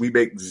 Right? We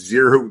make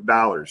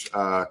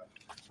 $0.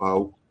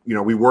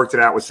 We worked it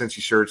out with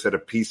Cincy Shirts that a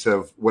piece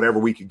of whatever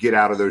we could get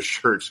out of those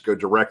shirts go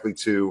directly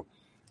to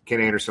Ken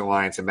Anderson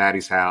Alliance and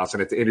Maddie's house.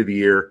 And at the end of the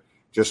year,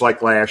 just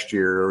like last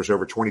year, there was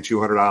over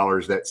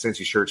 $2,200 that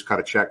Cincy Shirts cut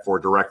a check for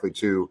directly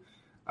to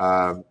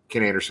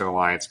Ken Anderson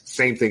Alliance.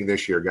 Same thing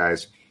this year,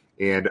 guys.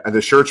 And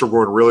the shirts are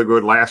going really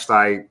good. Last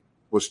I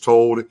was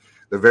told,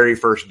 the very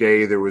first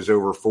day, there was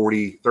over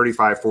 40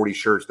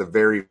 shirts the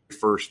very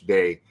first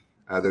day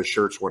those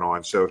shirts went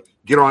on. So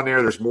get on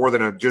there. There's more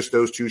than just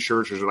those 2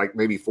 shirts. There's like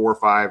maybe 4 or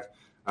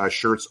 5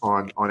 shirts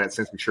on that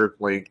Cincy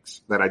Shirt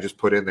links that I just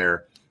put in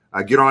there.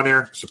 Get on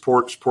there,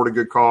 support a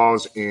good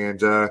cause, and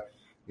show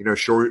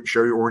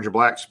your orange and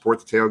black,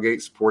 support the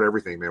tailgate, support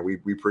everything, man.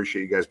 We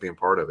appreciate you guys being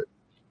part of it.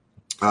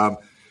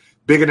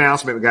 Big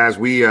announcement, guys.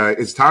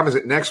 Is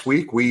it next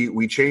week?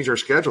 We changed our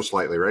schedule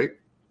slightly, right?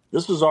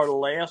 This is our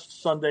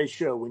last Sunday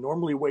show. We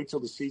normally wait till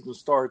the season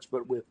starts,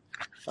 but with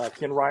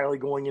Ken Riley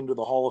going into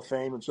the Hall of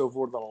Fame and so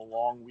forth on a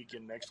long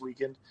weekend next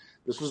weekend,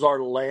 this is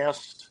our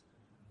last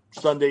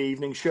Sunday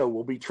evening show.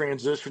 We'll be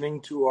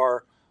transitioning to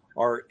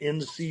our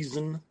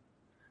in-season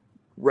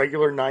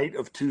regular night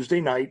of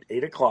Tuesday night,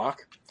 8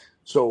 o'clock.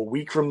 So a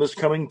week from this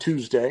coming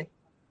Tuesday,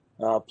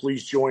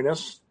 please join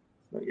us.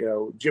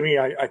 Jimmy,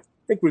 I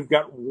think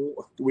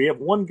we have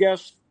one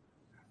guest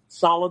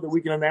solid that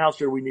we can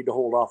announce, or we need to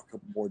hold off a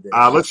couple more days?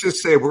 Let's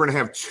just say we're going to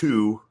have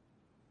 2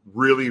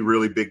 really,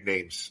 really big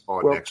names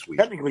on next week.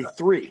 Technically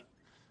 3.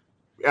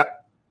 Yeah,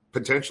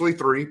 potentially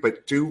 3,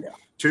 but 2. Yeah.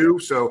 2.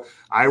 So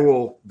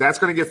that's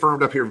going to get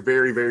firmed up here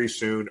very, very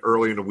soon,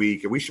 early in the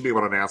week. And we should be able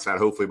to announce that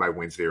hopefully by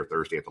Wednesday or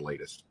Thursday at the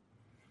latest.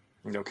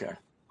 Okay.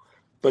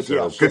 But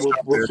we'll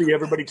see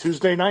everybody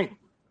Tuesday night.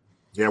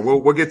 Yeah,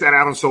 we'll get that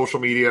out on social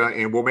media,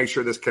 and we'll make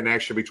sure this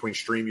connection between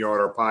StreamYard,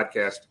 our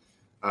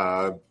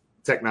podcast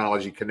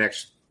technology,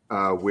 connects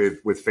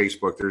with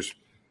Facebook.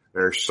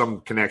 There's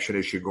some connection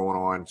issue going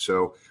on.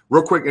 So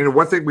real quick, and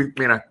one thing we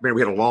had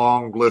a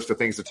long list of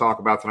things to talk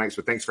about tonight.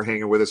 So thanks for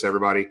hanging with us,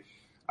 everybody.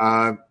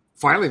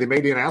 Finally, they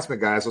made the announcement,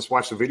 guys. Let's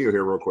watch the video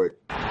here real quick.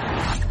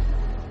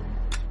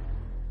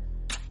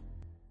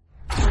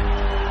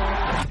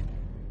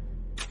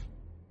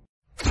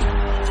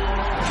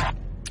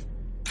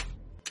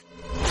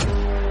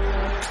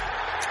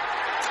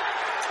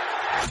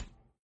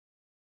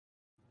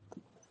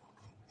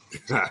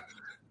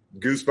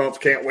 Goosebumps,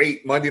 can't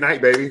wait. Monday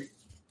night, baby.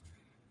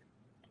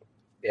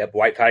 Yep,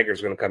 White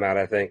Tiger's going to come out,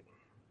 I think.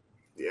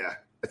 Yeah,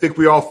 I think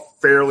we all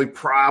fairly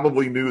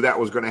probably knew that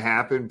was going to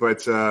happen,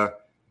 but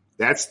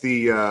that's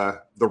the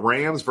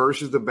Rams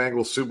versus the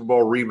Bengals Super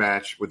Bowl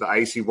rematch with the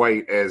icy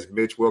white, as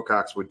Mitch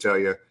Wilcox would tell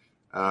you,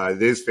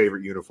 his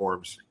favorite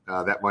uniforms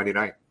that Monday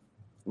night.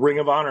 Ring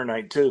of Honor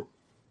night, too.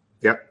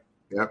 Yep.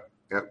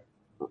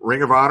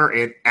 Ring of Honor,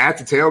 and at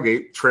the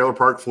tailgate, Trailer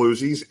Park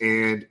Floozies,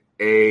 and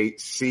a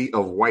sea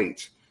of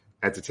white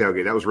at the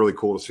tailgate. That was really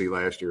cool to see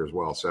last year as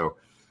well. So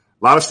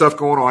a lot of stuff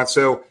going on.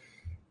 So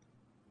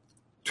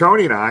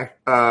Tony and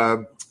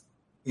I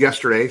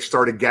yesterday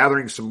started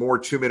gathering some more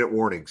 2-minute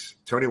warnings.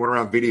 Tony went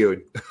around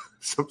videoing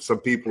some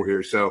people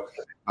here. So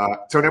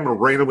Tony, I'm going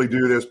to randomly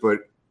do this, but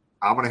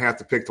I'm going to have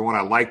to pick the one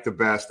I like the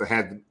best, that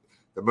had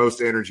the most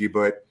energy.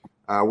 But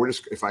We're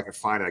just, if I can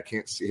find it, I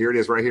can't see. Here it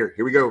is right here.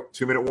 Here we go.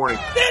 2-minute warning.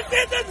 This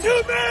is a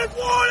 2-minute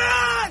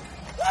warning!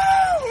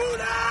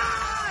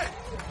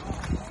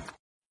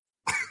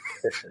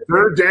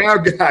 Third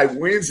down guy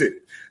wins it.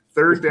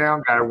 Third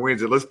down guy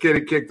wins it. Let's get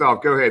it kicked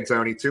off. Go ahead,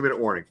 Tony. 2-minute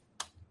warning.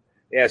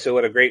 Yeah, so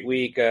what a great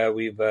week.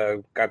 We've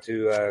got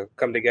to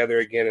come together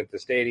again at the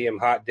stadium.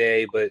 Hot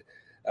day, but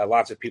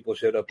lots of people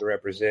showed up to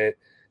represent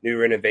new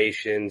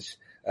renovations.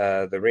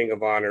 The Ring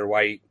of Honor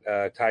white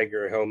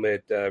tiger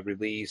helmet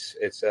release.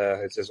 It's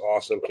just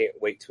awesome. Can't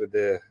wait for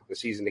the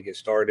season to get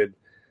started.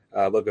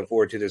 Looking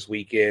forward to this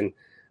weekend.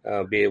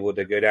 Be able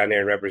to go down there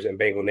and represent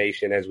Bengal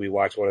Nation as we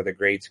watch one of the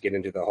greats get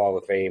into the Hall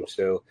of Fame.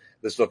 So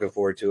just looking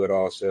forward to it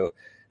all. So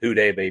Who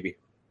Day, baby.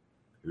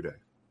 Who Day.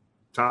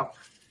 Tom?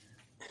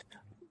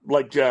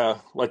 Like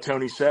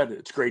Tony said,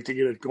 it's great to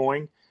get it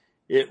going.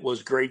 It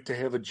was great to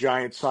have a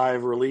giant sigh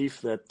of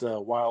relief that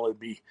while it'd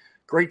be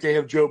great to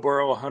have Joe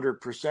Burrow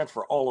 100%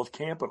 for all of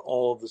camp and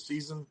all of the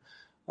season,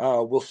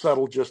 we'll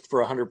settle just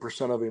for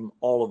 100% of him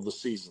all of the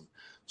season.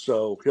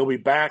 So he'll be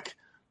back.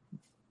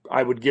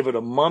 I would give it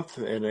a month,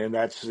 and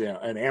that's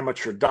an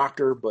amateur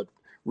doctor, but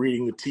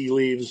reading the tea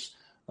leaves,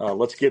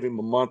 let's give him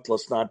a month.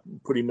 Let's not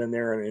put him in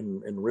there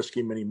and risk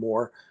him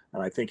anymore.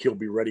 And I think he'll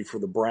be ready for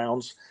the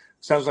Browns.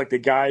 Sounds like the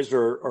guys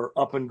are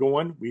up and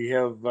going. We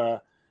have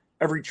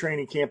every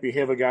training camp you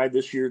have a guy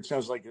this year. It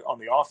sounds like on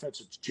the offense,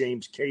 it's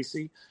James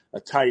Casey, a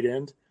tight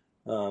end,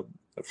 a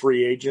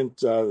free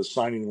agent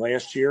signing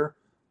last year,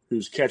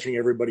 who's catching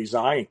everybody's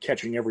eye and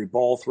catching every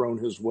ball thrown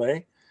his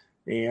way.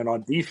 And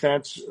on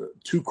defense,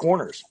 2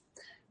 corners.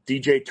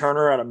 DJ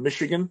Turner out of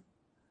Michigan.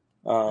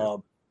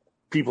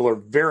 People are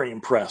very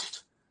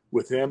impressed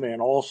with him.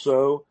 And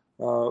also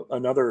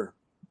another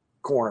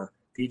corner,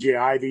 DJ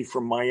Ivey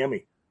from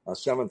Miami, a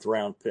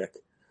 7th-round pick.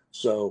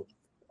 So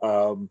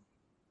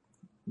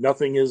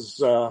nothing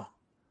is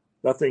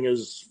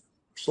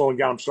slowing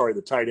down. I'm sorry,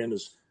 the tight end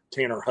is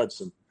Tanner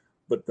Hudson.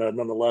 But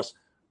nonetheless,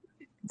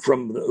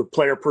 from the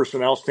player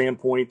personnel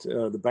standpoint,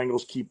 the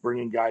Bengals keep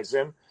bringing guys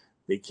in.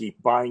 They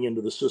keep buying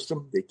into the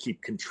system. They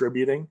keep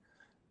contributing.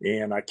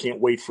 And I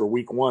can't wait for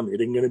week 1. It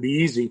ain't going to be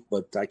easy,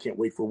 but I can't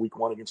wait for week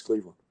 1 against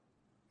Cleveland.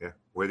 Yeah,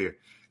 with you.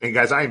 And,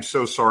 guys, I am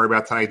so sorry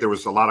about tonight. There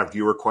was a lot of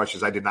viewer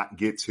questions I did not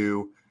get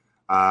to.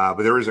 But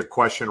there is a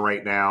question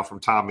right now from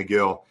Tom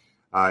McGill.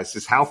 It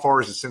says, how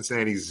far is the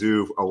Cincinnati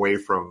Zoo away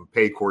from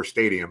Paycor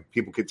Stadium?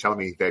 People keep telling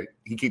me that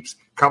he keeps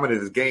coming to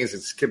the games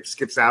and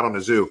skips out on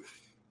the zoo.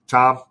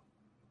 Tom,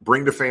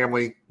 bring the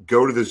family,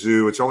 go to the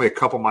zoo. It's only a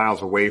couple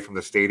miles away from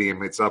the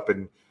stadium. It's up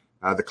in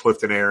the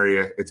Clifton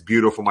area. It's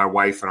beautiful. My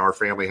wife and our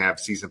family have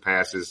season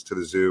passes to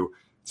the zoo.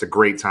 It's a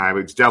great time.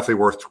 It's definitely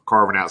worth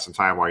carving out some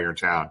time while you're in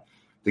town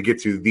to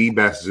get to the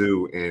best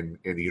zoo in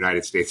the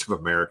United States of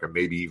America,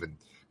 maybe even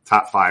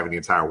top 5 in the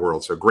entire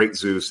world. So great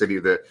zoo.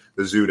 The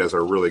zoo does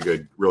a really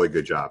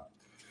good job.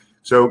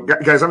 So,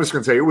 guys, I'm just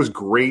going to tell you, it was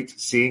great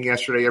seeing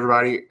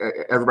everybody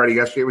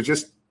yesterday. It was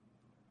just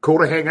cool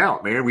to hang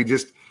out, man. We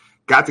just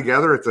got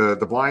together at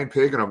the Blind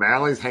Pig and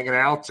O'Malley's, hanging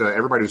out.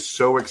 Everybody was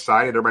so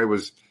excited.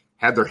 Everybody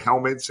had their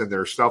helmets and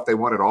their stuff they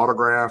wanted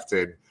autographed,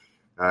 and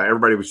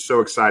everybody was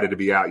so excited to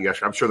be out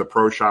yesterday. I'm sure the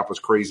pro shop was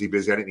crazy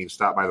busy. I didn't even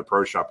stop by the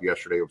pro shop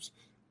yesterday.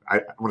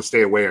 I'm going to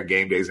stay away on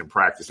game days and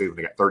practice, even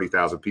they got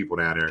 30,000 people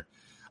down there.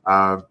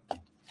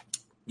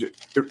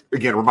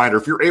 Again, reminder,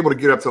 if you're able to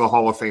get up to the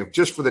Hall of Fame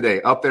just for the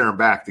day, up there and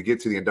back to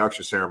get to the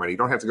induction ceremony, you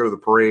don't have to go to the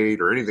parade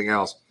or anything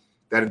else.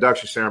 That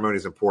induction ceremony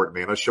is important,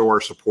 man. Let's show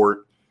our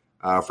support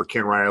for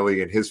Ken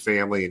Riley and his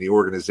family and the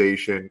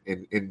organization.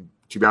 And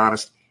to be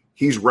honest,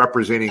 he's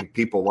representing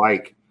people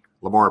like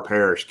Lamar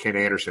Parrish, Ken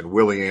Anderson,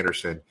 Willie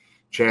Anderson,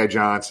 Chad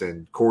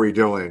Johnson, Corey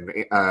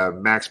Dillon,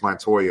 Max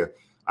Montoya,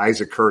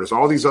 Isaac Curtis,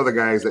 all these other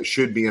guys that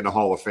should be in the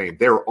Hall of Fame.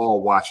 They're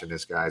all watching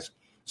this, guys.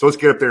 So let's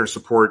get up there and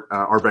support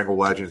our Bengal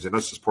legends, and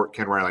let's support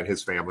Ken Riley and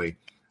his family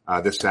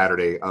this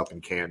Saturday up in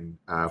Canton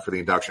for the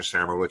induction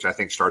ceremony, which I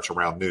think starts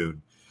around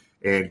noon.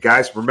 And,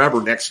 guys, remember,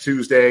 next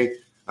Tuesday,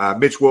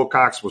 Mitch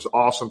Wilcox was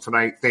awesome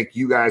tonight. Thank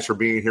you guys for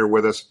being here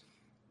with us.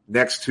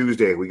 Next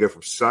Tuesday, we go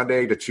from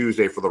Sunday to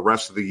Tuesday for the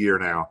rest of the year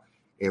now,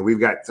 and we've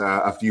got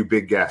a few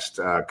big guests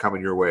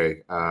coming your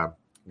way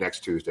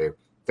next Tuesday.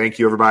 Thank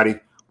you, everybody.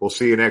 We'll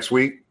see you next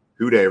week.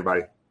 Who Day,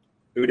 everybody.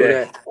 Who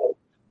Day.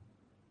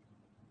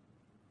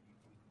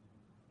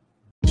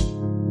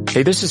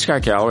 Hey, this is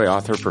Scott Galloway,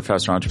 author,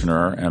 professor,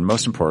 entrepreneur, and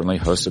most importantly,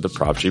 host of the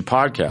Prop G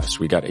podcast.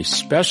 We got a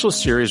special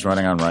series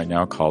running on right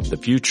now called The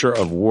Future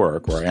of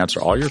Work, where I answer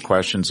all your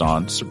questions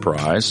on,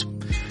 surprise,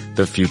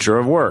 the future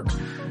of work.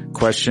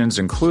 Questions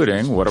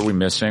including, what are we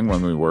missing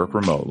when we work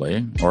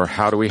remotely? Or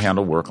how do we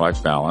handle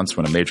work-life balance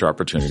when a major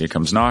opportunity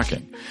comes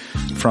knocking?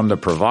 From the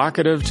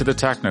provocative to the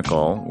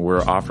technical,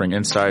 we're offering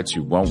insights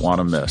you won't want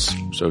to miss.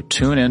 So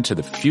tune in to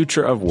The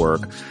Future of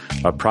Work,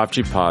 a Prop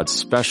G Pod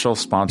special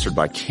sponsored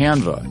by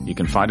Canva. You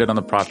can find it on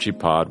the Prop G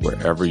Pod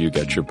wherever you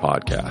get your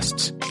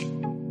podcasts.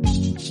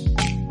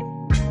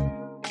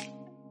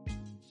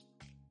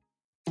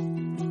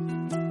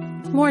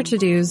 More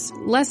to-dos,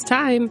 less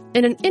time,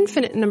 and an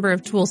infinite number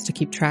of tools to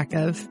keep track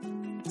of.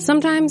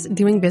 Sometimes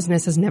doing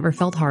business has never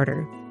felt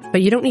harder.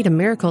 But you don't need a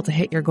miracle to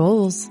hit your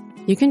goals.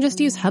 You can just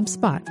use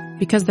HubSpot,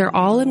 because their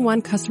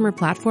all-in-one customer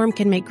platform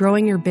can make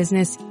growing your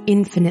business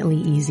infinitely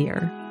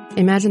easier.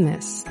 Imagine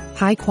this: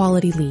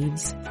 high-quality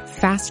leads,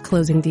 fast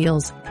closing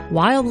deals,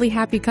 wildly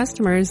happy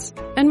customers,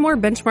 and more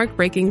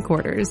benchmark-breaking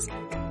quarters.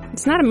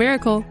 It's not a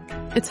miracle,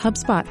 it's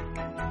HubSpot.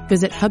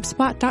 Visit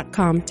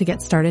HubSpot.com to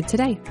get started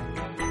today.